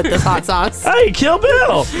Bill with this hot sauce. Hey, kill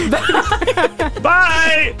Bill.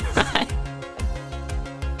 Bye.